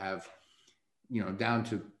have to have, you know, down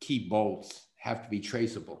to key bolts, have to be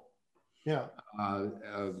traceable. Yeah.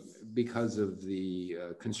 Because of the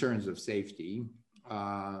concerns of safety.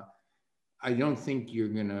 I don't think you're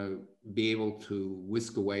going to be able to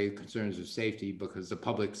whisk away concerns of safety because the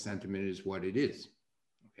public sentiment is what it is.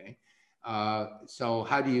 Okay. So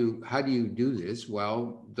how do you do this?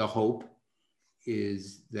 Well, the hope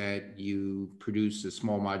is that you produce the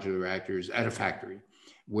small modular reactors at a factory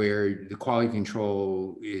where the quality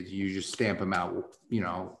control is, you just stamp them out, you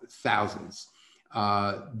know, thousands.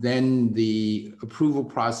 Then the approval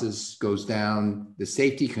process goes down. The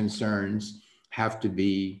safety concerns have to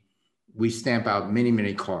be, we stamp out many,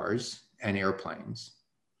 many cars and airplanes.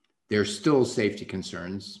 There's still safety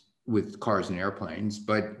concerns with cars and airplanes,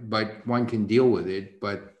 but one can deal with it,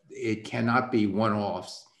 but it cannot be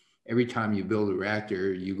one-offs. Every time you build a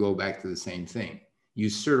reactor, you go back to the same thing. You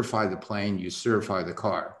certify the plane, you certify the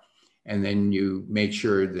car, and then you make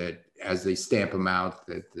sure that as they stamp them out,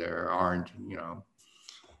 that there aren't, you know,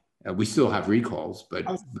 we still have recalls, but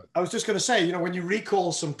I was just going to say, you know, when you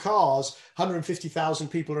recall some cars, 150,000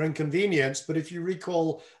 people are inconvenienced, but if you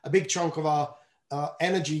recall a big chunk of our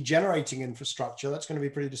energy generating infrastructure, that's going to be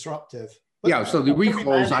pretty disruptive. But yeah, so the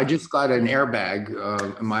recalls, I just got an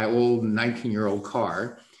airbag in my old 19-year-old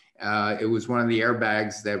car. It was one of the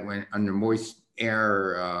airbags that went under moist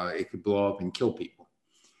air, it could blow up and kill people.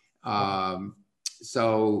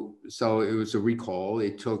 So it was a recall.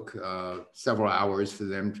 It took several hours for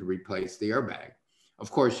them to replace the airbag. Of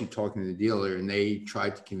course, you're talking to the dealer and they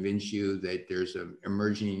tried to convince you that there's an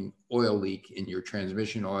emerging oil leak in your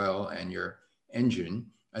transmission oil and your engine.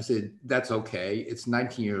 I said, that's okay. It's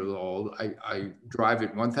 19 years old. I drive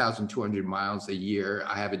it 1,200 miles a year.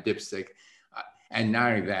 I have a dipstick. And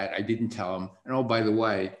not only that, I didn't tell him. And oh, by the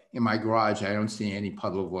way, in my garage, I don't see any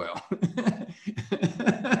puddle of oil.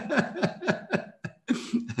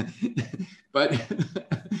 But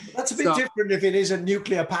that's a bit different if it is a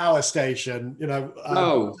nuclear power station, you know.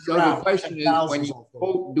 So the question is, when you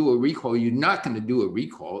do a recall, you're not going to do a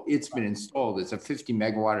recall. It's been installed. It's a 50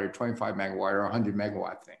 megawatt or 25 megawatt or 100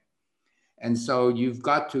 megawatt thing. And so you've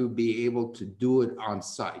got to be able to do it on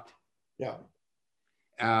site. Yeah.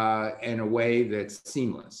 In a way that's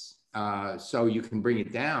seamless. So you can bring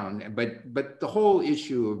it down. But the whole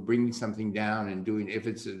issue of bringing something down and doing, if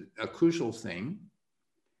it's a crucial thing,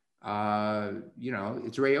 you know,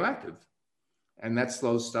 it's radioactive and that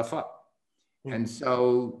slows stuff up. And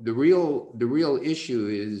so the real issue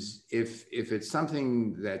is if it's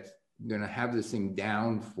something that's going to have this thing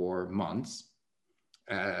down for months,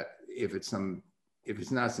 if it's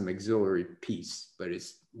not some auxiliary piece, but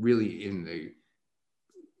it's really in the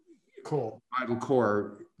vital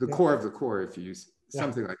core, the core of the core, if you use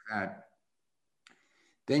something like that,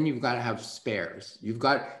 then you've got to have spares. You've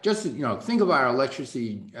got just, think about our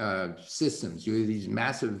electricity systems. You have these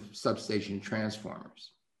massive substation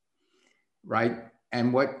transformers, right?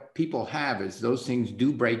 And what people have is those things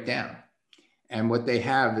do break down. And what they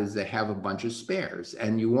have is they have a bunch of spares,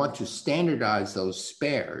 and you want to standardize those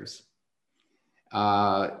spares.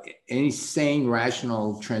 Any sane,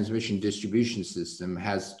 rational transmission distribution system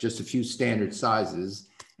has just a few standard sizes,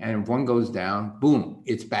 and if one goes down, boom,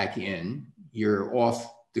 it's back in. You're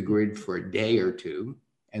off the grid for a day or two,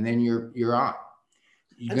 and then you're on.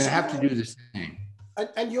 You're going to have to do the same.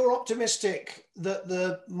 And you're optimistic that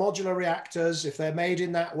the modular reactors, if they're made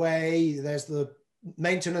in that way, there's the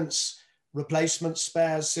maintenance replacement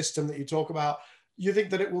spares system that you talk about. You think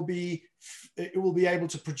that it will be able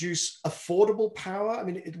to produce affordable power? I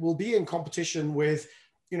mean, it will be in competition with,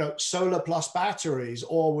 solar plus batteries,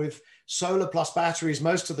 or with solar plus batteries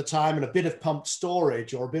most of the time and a bit of pumped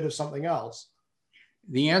storage or a bit of something else?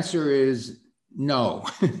 The answer is no.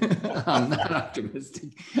 I'm not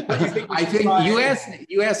optimistic. I think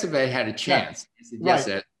you asked if I had a chance. I said, yes,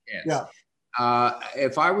 I had a chance. Yeah.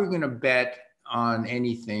 If I were going to bet on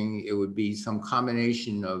anything, it would be some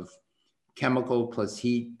combination of chemical plus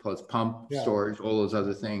heat plus pump storage, all those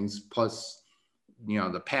other things, plus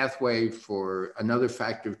the pathway for another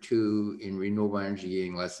factor of 2 in renewable energy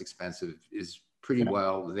getting less expensive is pretty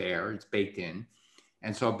well there. It's baked in.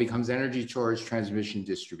 And so it becomes energy storage, transmission,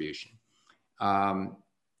 distribution, and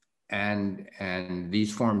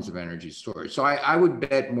these forms of energy storage. So I would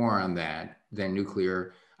bet more on that than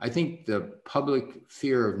nuclear. I think the public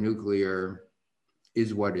fear of nuclear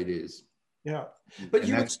is what it is. Yeah, but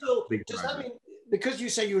you would still, does that mean, because you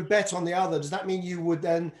say you would bet on the other, does that mean you would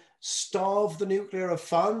then starve the nuclear of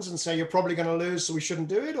funds and say you're probably going to lose, so we shouldn't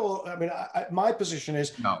do it? Or, I mean, my position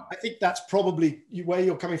is, no. I think that's probably where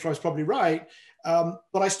you're coming from is probably right.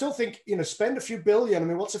 But I still think, spend a few billion. I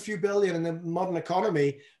mean, what's a few billion in the modern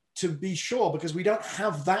economy, to be sure, because we don't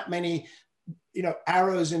have that many,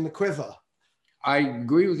 arrows in the quiver. I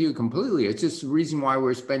agree with you completely. It's just the reason why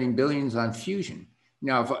we're spending billions on fusion.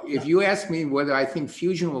 Now, if you ask me whether I think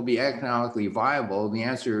fusion will be economically viable, the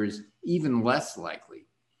answer is even less likely.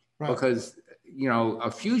 Right. Because, a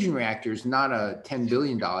fusion reactor is not a $10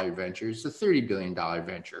 billion venture, it's a $30 billion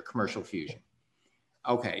venture, commercial fusion.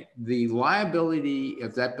 Okay, the liability,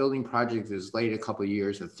 if that building project is late a couple of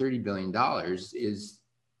years of $30 billion, is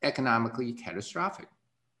economically catastrophic.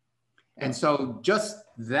 And so just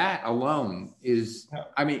that alone is,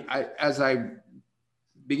 I mean, as I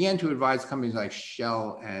began to advise companies like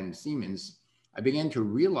Shell and Siemens, I began to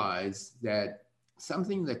realize that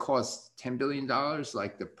something that costs $10 billion,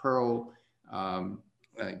 like the Pearl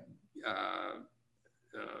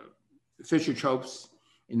Fischer-Tropsch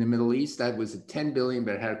in the Middle East, that was a 10 billion,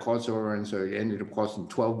 but it had a cost overrun, so it ended up costing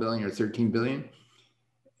 12 billion or 13 billion.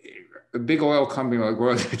 A big oil company like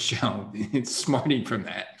Royal Dutch Shell, it's smarting from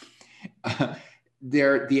that.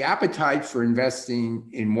 The appetite for investing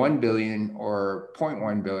in 1 billion or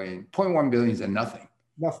 0.1 billion, 0.1 billion is a nothing.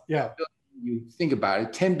 Yeah. You think about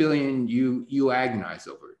it, 10 billion, you agonize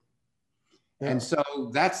over it. Yeah. And so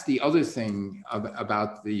that's the other thing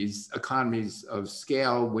about these economies of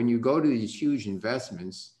scale. When you go to these huge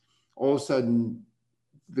investments, all of a sudden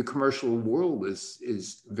the commercial world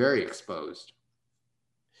is very exposed.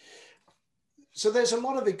 So there's a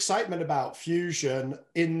lot of excitement about fusion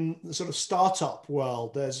in the sort of startup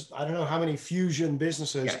world. There's, I don't know how many fusion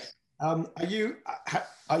businesses. Yes. Are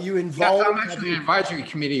you involved? Yes, I'm actually in the advisory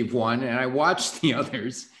committee of one, and I watch the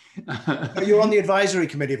others. Oh, you're on the advisory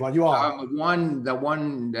committee of one. You are. The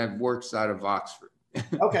one that works out of Oxford.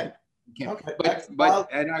 Okay. Okay. But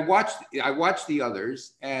and I watched the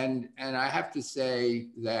others, and I have to say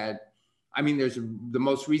that, I mean, the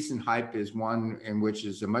most recent hype is one in which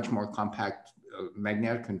is a much more compact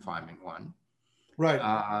magnetic confinement one. Right.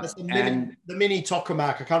 That's the mini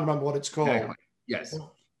tokamak. I can't remember what it's called. Exactly. Yes.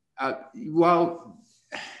 Well,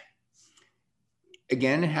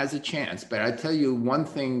 again, it has a chance, but I tell you one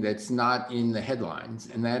thing that's not in the headlines,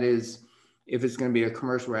 and that is, if it's going to be a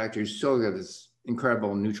commercial reactor, you still have this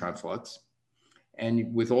incredible neutron flux.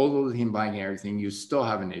 And with all the lithium binding and everything, you still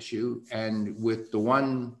have an issue. And with the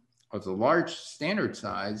one of the large standard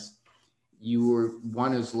size,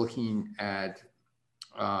 one is looking at,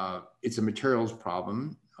 it's a materials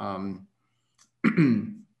problem.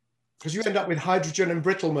 Because you end up with hydrogen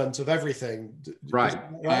embrittlement of everything. Right.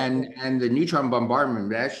 And the neutron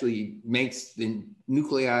bombardment actually makes the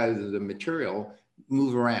nuclei of the material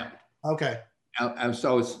move around. Okay. And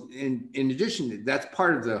so it's in addition, that's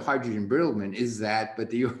part of the hydrogen embrittlement is that,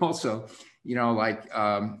 but you also, you know, like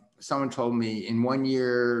someone told me in 1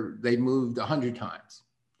 year they moved 100 times.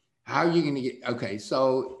 How are you going to get, okay,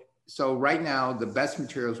 so right now the best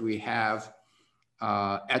materials we have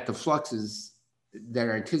at the fluxes that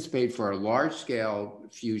are anticipated for a large scale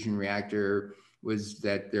fusion reactor was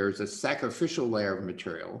that there's a sacrificial layer of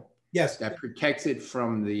material that protects it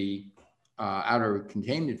from the outer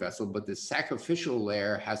containment vessel, but the sacrificial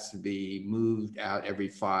layer has to be moved out every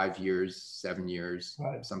 5 years, 7 years,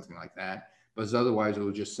 something like that, because otherwise it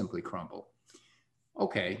will just simply crumble.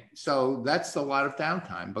 Okay, so that's a lot of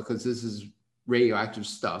downtime because this is radioactive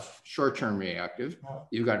stuff, short-term radioactive.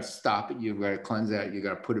 You've got to stop it. You've got to cleanse it. You've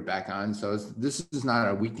got to put it back on. So this is not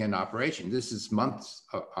a weekend operation. This is months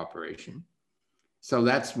of operation. So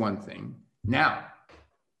that's one thing. Now,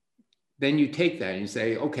 then you take that and you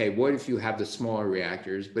say, okay, what if you have the smaller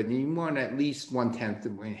reactors, but you want at least 1/10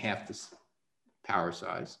 to half the power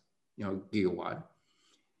size, you know, gigawatt.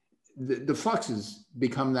 The fluxes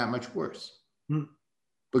become that much worse.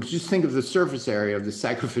 But just think of the surface area of the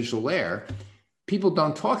sacrificial layer. People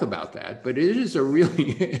don't talk about that, but it is a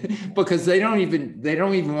really, because they don't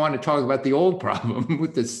even want to talk about the old problem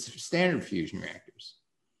with the standard fusion reactors.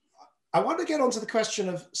 I want to get onto the question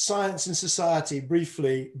of science and society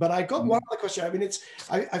briefly, but I got one other question. I mean,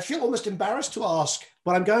 I feel almost embarrassed to ask,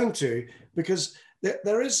 but I'm going to, because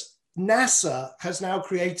NASA has now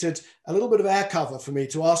created a little bit of air cover for me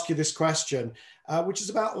to ask you this question, which is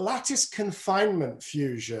about lattice confinement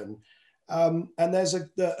fusion. And there's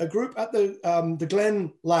a group at the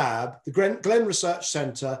Glenn Lab, the Glenn Research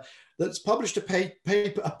Center, that's published a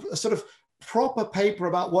paper, a sort of proper paper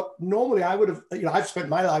about what normally I would have, you know, I've spent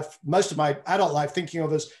my life, most of my adult life, thinking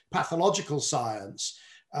of as pathological science.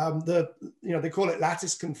 They call it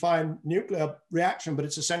lattice confined nuclear reaction, but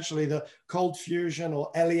it's essentially the cold fusion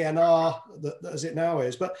or LENR as it now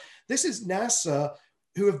is. But this is NASA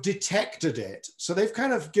who have detected it. So they've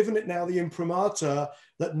kind of given it now the imprimatur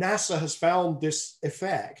that NASA has found this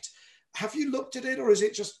effect. Have you looked at it, or is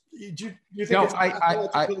it just, do you think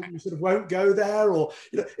you sort of won't go there? Or,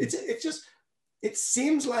 you know, it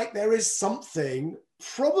seems like there is something,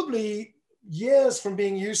 probably years from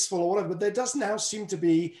being useful or whatever, but there does now seem to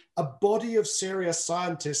be a body of serious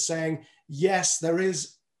scientists saying, yes, there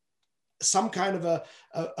is some kind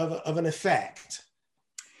of an effect.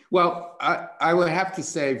 Well, I would have to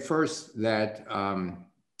say first that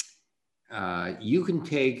you can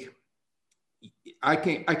take, I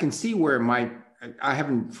can see where it might, I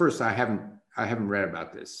haven't read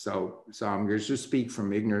about this. So I'm going to just speak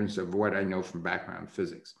from ignorance of what I know from background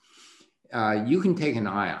physics. You can take an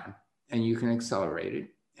ion and you can accelerate it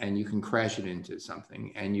and you can crash it into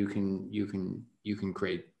something and you can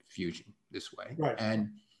create fusion this way. Right.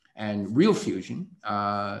 And real fusion,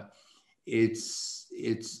 it's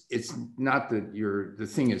not that the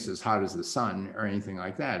thing is as hot as the sun or anything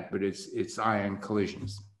like that, but it's ion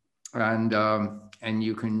collisions. And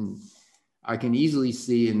I can easily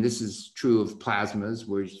see, and this is true of plasmas,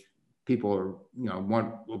 which people are, you know,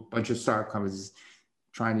 want a bunch of startup companies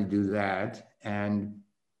trying to do that. And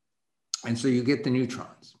so you get the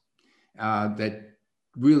neutrons that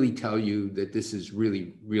really tell you that this is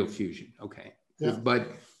really real fusion. Okay. Yeah.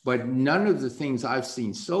 But none of the things I've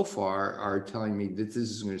seen so far are telling me that this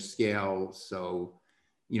is going to scale. So,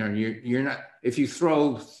 you know, you're not, if you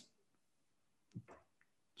throw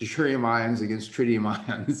deuterium ions against tritium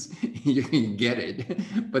ions, you can get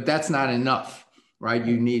it, but that's not enough, right?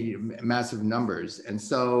 You need massive numbers. And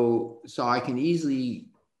so I can easily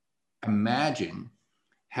imagine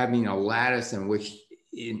having a lattice in which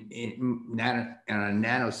on a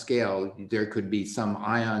nanoscale, there could be some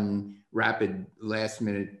ion rapid last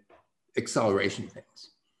minute acceleration things,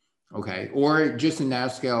 okay? Or just a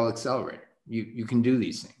nanoscale accelerator. You can do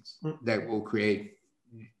these things that will create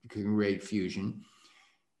fusion.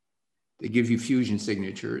 They give you fusion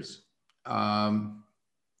signatures.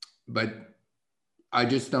 But I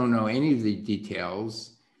just don't know any of the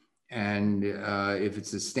details. And if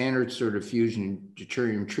it's a standard sort of fusion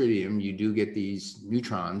deuterium tritium, you do get these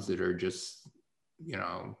neutrons that are just, you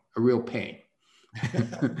know, a real pain.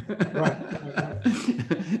 Right.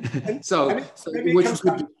 So which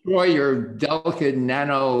could destroy your delicate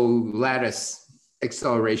nano lattice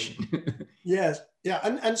acceleration. Yes. Yeah,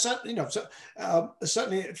 and so, you know,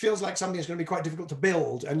 certainly it feels like something that's going to be quite difficult to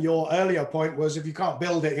build. And your earlier point was, if you can't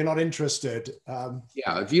build it, you're not interested.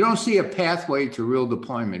 Yeah, if you don't see a pathway to real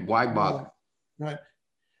deployment, why bother? Right.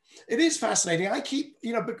 It is fascinating. I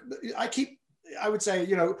would say,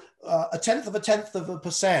 a tenth of a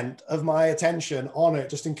percent of my attention on it,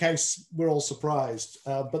 just in case we're all surprised.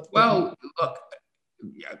 Well, look,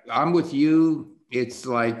 I'm with you. It's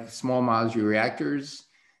like small modular reactors,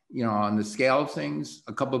 on the scale of things,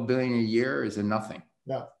 a couple of billion a year is a nothing.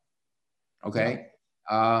 Yeah. Okay.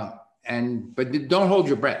 Yeah. But don't hold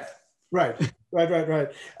your breath. Right.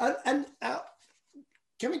 And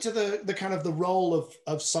coming to the kind of the role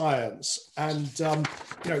of science, and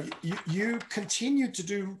you continued to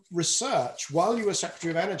do research while you were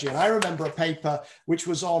Secretary of Energy, and I remember a paper which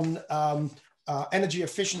was on energy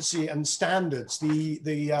efficiency and standards,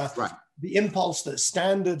 Right. The impulse that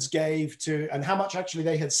standards gave to, and how much actually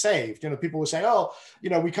they had saved. People were saying,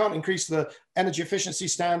 we can't increase the energy efficiency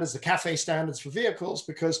standards, the CAFE standards for vehicles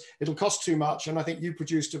because it'll cost too much. And I think you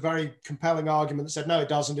produced a very compelling argument that said, no, it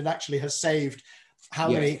doesn't. It actually has saved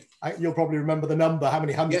many, you'll probably remember the number, how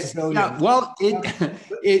many hundreds of billions. Yeah, well,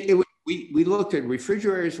 we looked at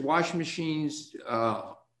refrigerators, washing machines,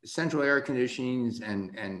 central air conditionings,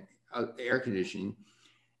 and air conditioning.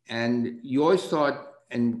 And you always thought,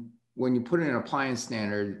 and when you put in an appliance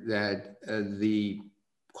standard, that the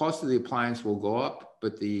cost of the appliance will go up,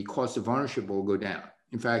 but the cost of ownership will go down.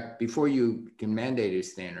 In fact, before you can mandate a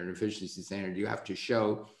standard, efficiency standard, you have to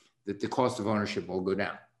show that the cost of ownership will go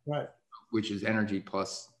down. Right. Which is energy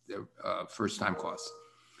plus the first-time costs.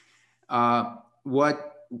 And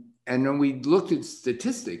then we looked at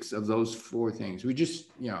statistics of those four things. We just,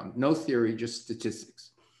 no theory, just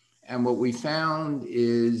statistics. And what we found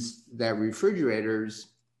is that refrigerators,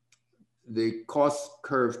 the cost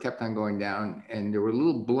curve kept on going down, and there were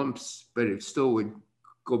little blimps, but it still would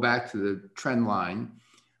go back to the trend line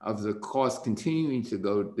of the cost continuing to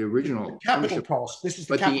go, the original capital cost.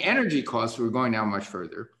 The energy costs were going down much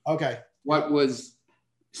further. Okay. What was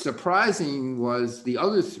surprising was the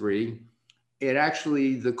other three. It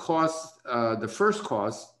actually, the cost, the first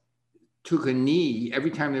cost took a knee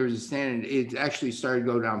every time there was a standard. It actually started to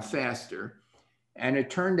go down faster, and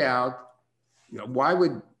it turned out, why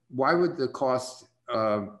would the cost,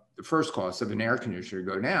 the first cost of an air conditioner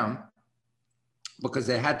go down? Because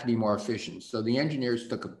they had to be more efficient. So the engineers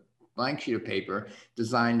took a blank sheet of paper,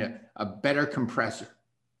 designed a better compressor.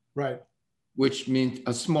 Right. Which meant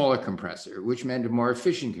a smaller compressor, which meant a more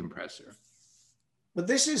efficient compressor. But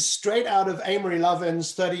this is straight out of Amory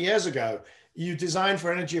Lovin's 30 years ago. You design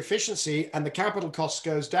for energy efficiency, and the capital cost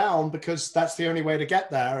goes down because that's the only way to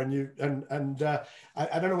get there. And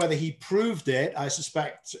I don't know whether he proved it. I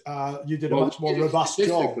suspect you did a much more robust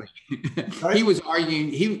job. He was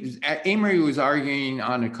arguing. Amory was arguing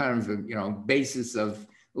on a kind of basis of,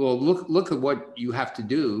 well, look at what you have to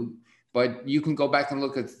do. But you can go back and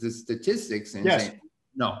look at the statistics and say,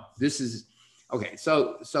 no, this is okay.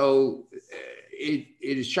 So it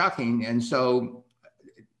is shocking. And so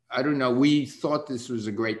I don't know. We thought this was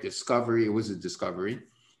a great discovery. It was a discovery.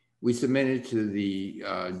 We submitted to the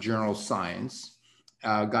journal Science,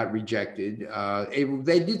 got rejected.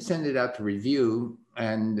 They did send it out to review,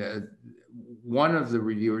 and one of the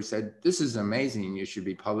reviewers said, "This is amazing. You should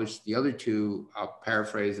be published." The other two, I'll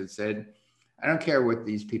paraphrase it, said, "I don't care what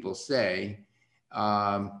these people say.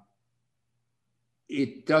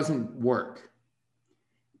 It doesn't work."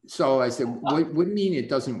 So I said, what do you mean it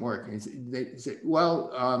doesn't work? And they said,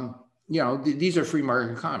 well, these are free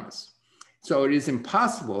market economists. So it is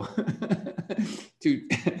impossible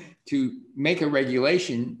to make a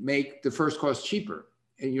regulation, make the first cost cheaper.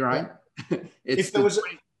 You're right.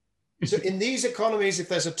 So in these economies, if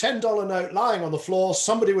there's a $10 note lying on the floor,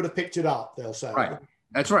 somebody would have picked it up, they'll say. Right.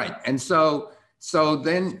 That's right. And so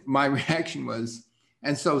then my reaction was,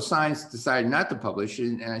 and so Science decided not to publish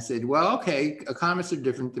it. And I said, well, okay, economists are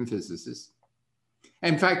different than physicists.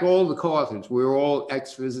 And in fact, all the co-authors, we were all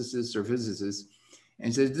ex-physicists or physicists,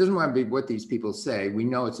 and said, it doesn't want to be what these people say. We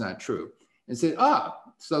know it's not true. And said,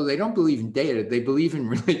 so they don't believe in data, they believe in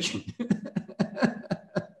religion.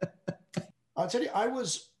 I'll tell you, I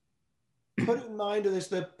was put in mind of this,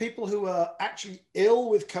 the people who are actually ill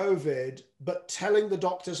with COVID, but telling the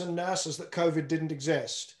doctors and nurses that COVID didn't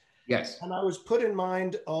exist. Yes. And I was put in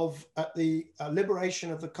mind of at the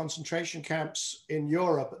liberation of the concentration camps in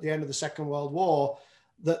Europe at the end of the Second World War,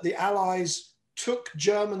 that the Allies took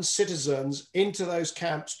German citizens into those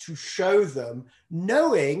camps to show them,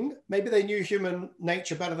 knowing, maybe they knew human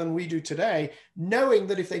nature better than we do today, knowing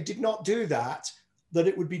that if they did not do that, that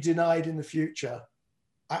it would be denied in the future.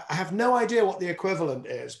 I have no idea what the equivalent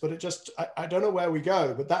is, but I don't know where we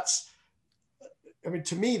go, but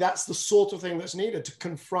to me, that's the sort of thing that's needed to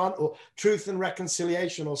confront, or truth and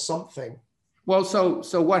reconciliation or something. Well,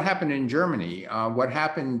 so what happened in Germany? What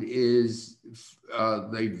happened is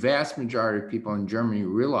the vast majority of people in Germany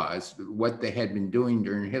realized what they had been doing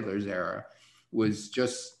during Hitler's era was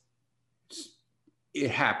just,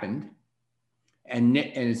 it happened, and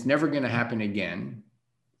it's never going to happen again.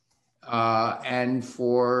 And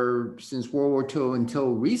since World War II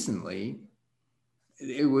until recently,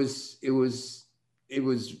 it was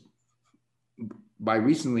by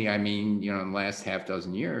recently, I mean, in the last half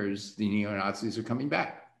dozen years, the neo-Nazis are coming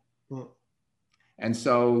back. Mm. And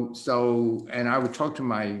and I would talk to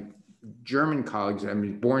my German colleagues. I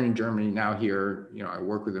mean, born in Germany, now here, I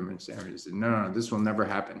work with them in San Francisco. No, this will never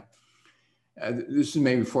happen. This is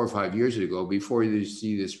maybe 4 or 5 years ago, before you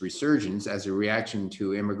see this resurgence as a reaction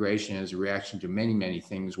to immigration, as a reaction to many, many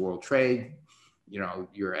things, world trade.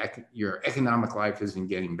 Your economic life isn't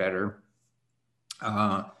getting better.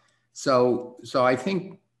 So I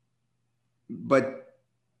think, but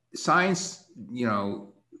science,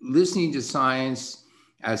 listening to science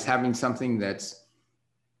as having something that's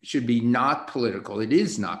should be not political. It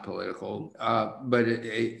is not political, but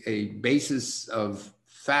a basis of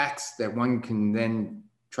facts that one can then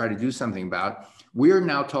try to do something about. We're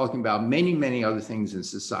now talking about many, many other things in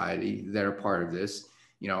society that are part of this.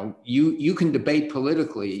 You can debate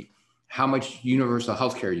politically how much universal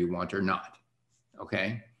health care you want or not,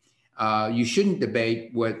 okay? You shouldn't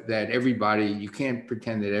debate you can't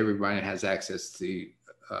pretend that everybody has access to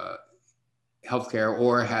healthcare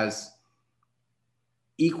or has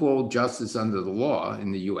equal justice under the law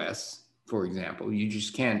in the US, for example. You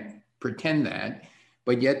just can't pretend that.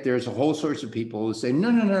 But yet there's a whole sorts of people who say,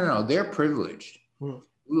 no, they're privileged.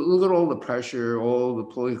 Look at all the pressure, all the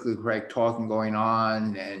politically correct talking going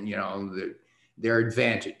on, and they're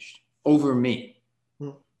advantaged over me.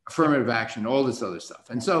 Affirmative action, all this other stuff.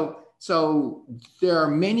 And so there are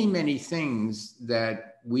many, many things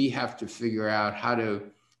that we have to figure out how to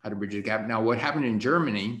bridge the gap. Now, what happened in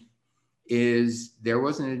Germany is there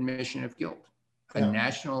was an admission of guilt, a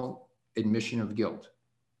national admission of guilt.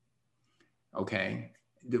 Okay,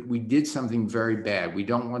 that we did something very bad. We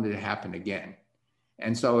don't want it to happen again.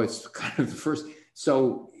 And so it's kind of the first.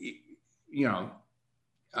 So,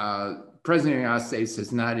 President of the United States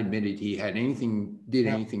has not admitted he had anything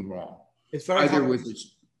wrong. It's very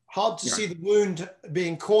hard to see the wound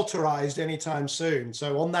being cauterized anytime soon.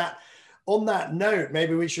 So on that note,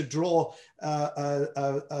 maybe we should draw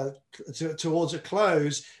towards a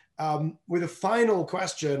close with a final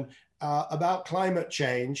question about climate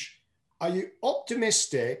change. Are you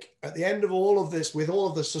optimistic at the end of all of this, with all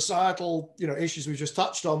of the societal, issues we've just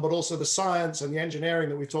touched on, but also the science and the engineering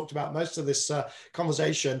that we've talked about most of this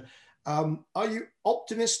conversation? Are you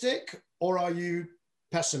optimistic or are you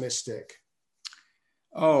pessimistic?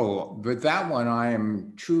 Oh, but that one I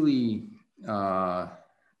am truly bimodal.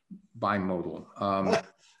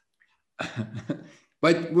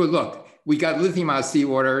 But well, look, we got lithium out of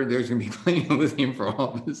seawater. There's going to be plenty of lithium for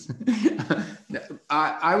all of us.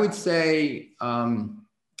 I would say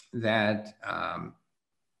that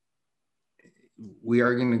we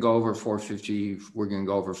are going to go over 450. We're going to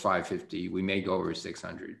go over 550. We may go over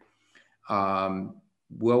 600.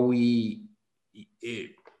 Will we?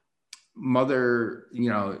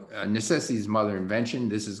 Necessity is mother invention.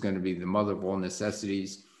 This is going to be the mother of all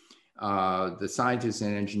necessities. The scientists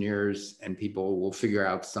and engineers and people will figure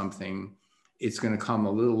out something. It's going to come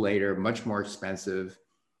a little later, much more expensive.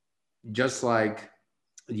 Just like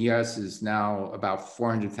the US is now about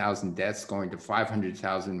 400,000 deaths, going to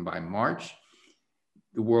 500,000 by March.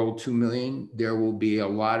 The world, 2 million. There will be a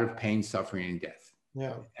lot of pain, suffering, and death,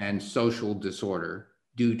 and social disorder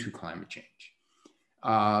due to climate change.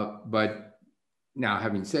 But now,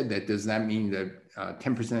 having said that, does that mean that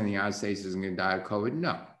 10% of the United States isn't going to die of COVID?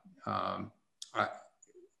 No.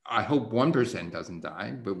 I hope 1% doesn't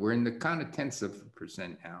die, but we're in the kind of tenths of a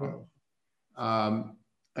percent now.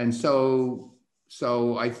 And so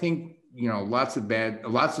I think, lots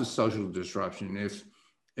of social disruption.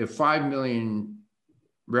 If 5 million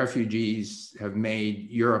refugees have made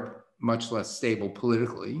Europe much less stable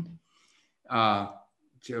politically, and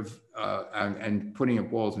putting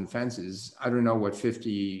up walls and fences, I don't know what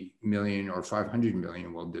 50 million or 500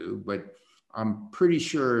 million will do, but I'm pretty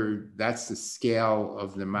sure that's the scale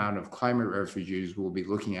of the amount of climate refugees we'll be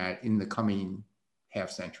looking at in the coming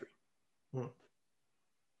half century.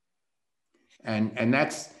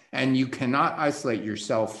 And you cannot isolate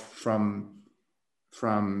yourself from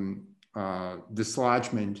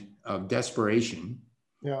dislodgement of desperation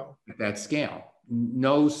at that scale.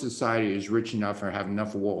 No society is rich enough or have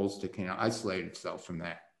enough walls to kind of isolate itself from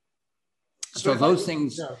that. So those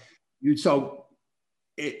things, so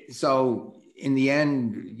in the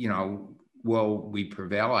end, will we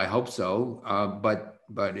prevail? I hope so. But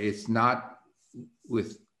it's not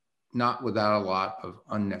not without a lot of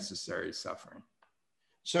unnecessary suffering.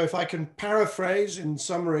 So if I can paraphrase in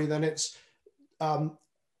summary, then it's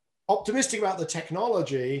optimistic about the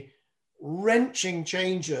technology, wrenching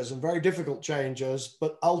changes and very difficult changes,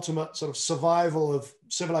 but ultimate sort of survival of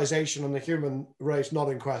civilization and the human race not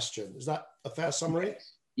in question. Is that a fair summary?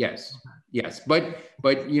 Yes, yes,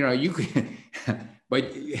 but you know, you can,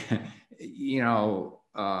 but you know,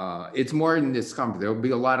 it's more than discomfort. There will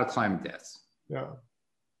be a lot of climate deaths. Yeah.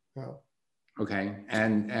 Yeah. Okay,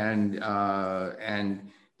 and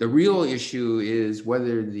the real issue is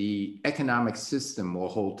whether the economic system will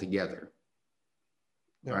hold together.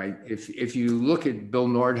 Yeah. Right. If you look at Bill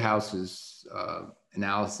Nordhaus's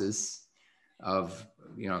analysis of,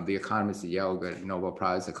 you know, the economist at Yale got a Nobel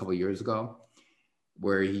Prize a couple of years ago,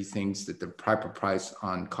 where he thinks that the proper price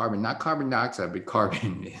on carbon, not carbon dioxide, but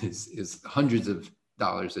carbon is hundreds of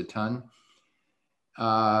dollars a ton,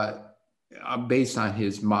 based on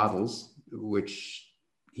his models, which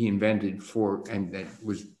he invented for, and that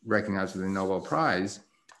was recognized with the Nobel Prize.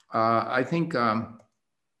 I think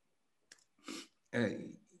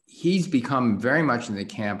he's become very much in the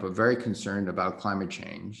camp of very concerned about climate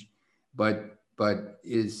change, but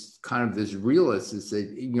is kind of this realist, is that,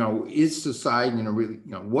 you know, is society going to really,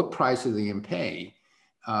 you know, what price are they going to pay?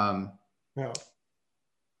 Yeah.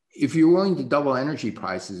 If you're willing to double energy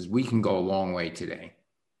prices, we can go a long way today,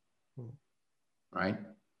 right?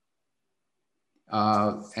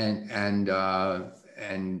 And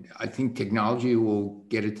I think technology will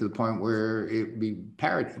get it to the point where it will be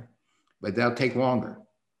parity, but that'll take longer.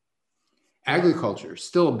 Agriculture is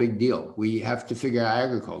still a big deal. We have to figure out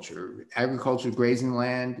agriculture, grazing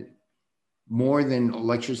land, more than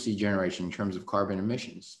electricity generation in terms of carbon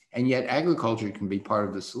emissions. And yet agriculture can be part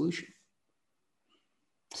of the solution.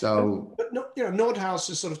 So, but you know, Nordhaus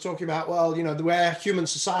is sort of talking about, well, you know, where human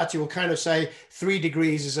society will kind of say 3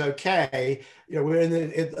 degrees is okay. You know, we're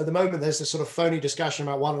at the moment, there's this sort of phony discussion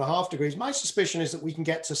about 1.5 degrees. My suspicion is that we can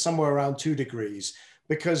get to somewhere around 2 degrees.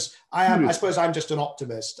 Because I suppose I'm just an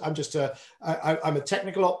optimist. I'm a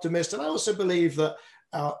technical optimist. And I also believe that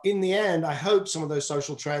in the end, I hope some of those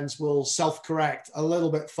social trends will self-correct a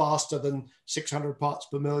little bit faster than 600 parts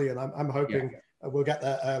per million. I'm hoping we'll get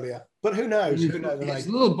there earlier. But who knows? Who knows? There's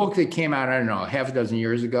a little book that came out, I don't know, half a dozen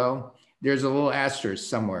years ago. There's a little asterisk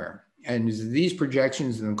somewhere. And these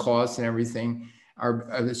projections and the costs and everything are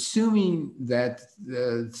assuming that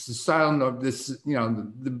the societal,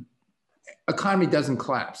 the economy doesn't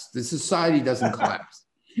collapse. The society doesn't collapse.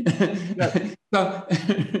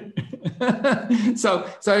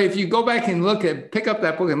 So if you go back and pick up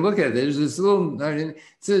that book and look at it, there's this little, it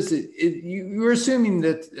says you're assuming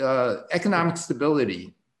that economic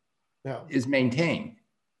stability is maintained.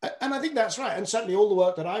 And I think that's right. And certainly all the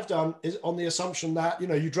work that I've done is on the assumption that, you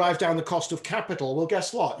know, you drive down the cost of capital. Well,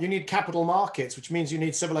 guess what? You need capital markets, which means you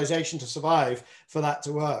need civilization to survive for that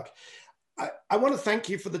to work. I want to thank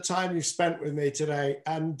you for the time you've spent with me today.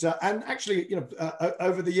 And actually, you know,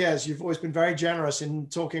 over the years, you've always been very generous in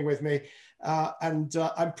talking with me. And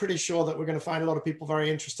I'm pretty sure that we're going to find a lot of people very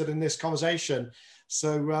interested in this conversation.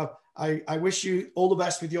 So I wish you all the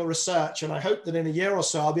best with your research. And I hope that in a year or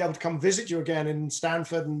so, I'll be able to come visit you again in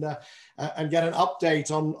Stanford and get an update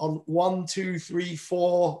on 1, 2, 3,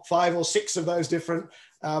 4, 5, or 6 of those different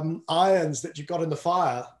irons that you've got in the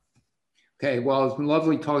fire. Okay, well, it's been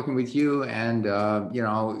lovely talking with you, and you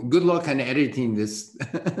know, good luck on editing this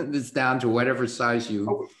this down to whatever size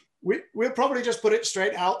you. We'll probably just put it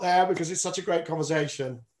straight out there because it's such a great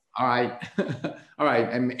conversation. All right, all right.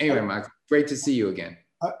 And anyway, Michael, great to see you again.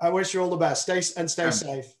 I wish you all the best. Stay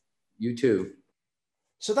safe. You too.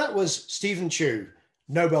 So that was Stephen Chu,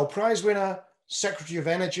 Nobel Prize winner, Secretary of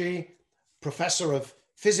Energy, Professor of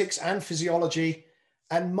Physics and Physiology,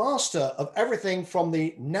 and master of everything from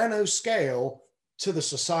the nanoscale to the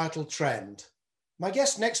societal trend. My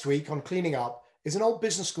guest next week on Cleaning Up is an old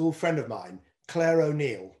business school friend of mine, Claire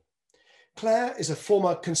O'Neill. Claire is a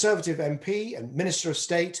former Conservative MP and Minister of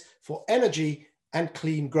State for Energy and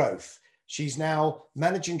Clean Growth. She's now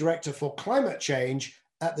Managing Director for Climate Change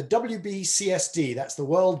at the WBCSD, that's the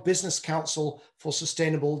World Business Council for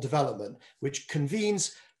Sustainable Development, which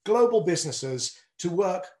convenes global businesses to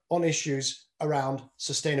work on issues around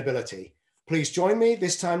sustainability. Please join me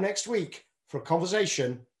this time next week for a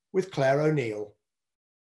conversation with Claire O'Neill.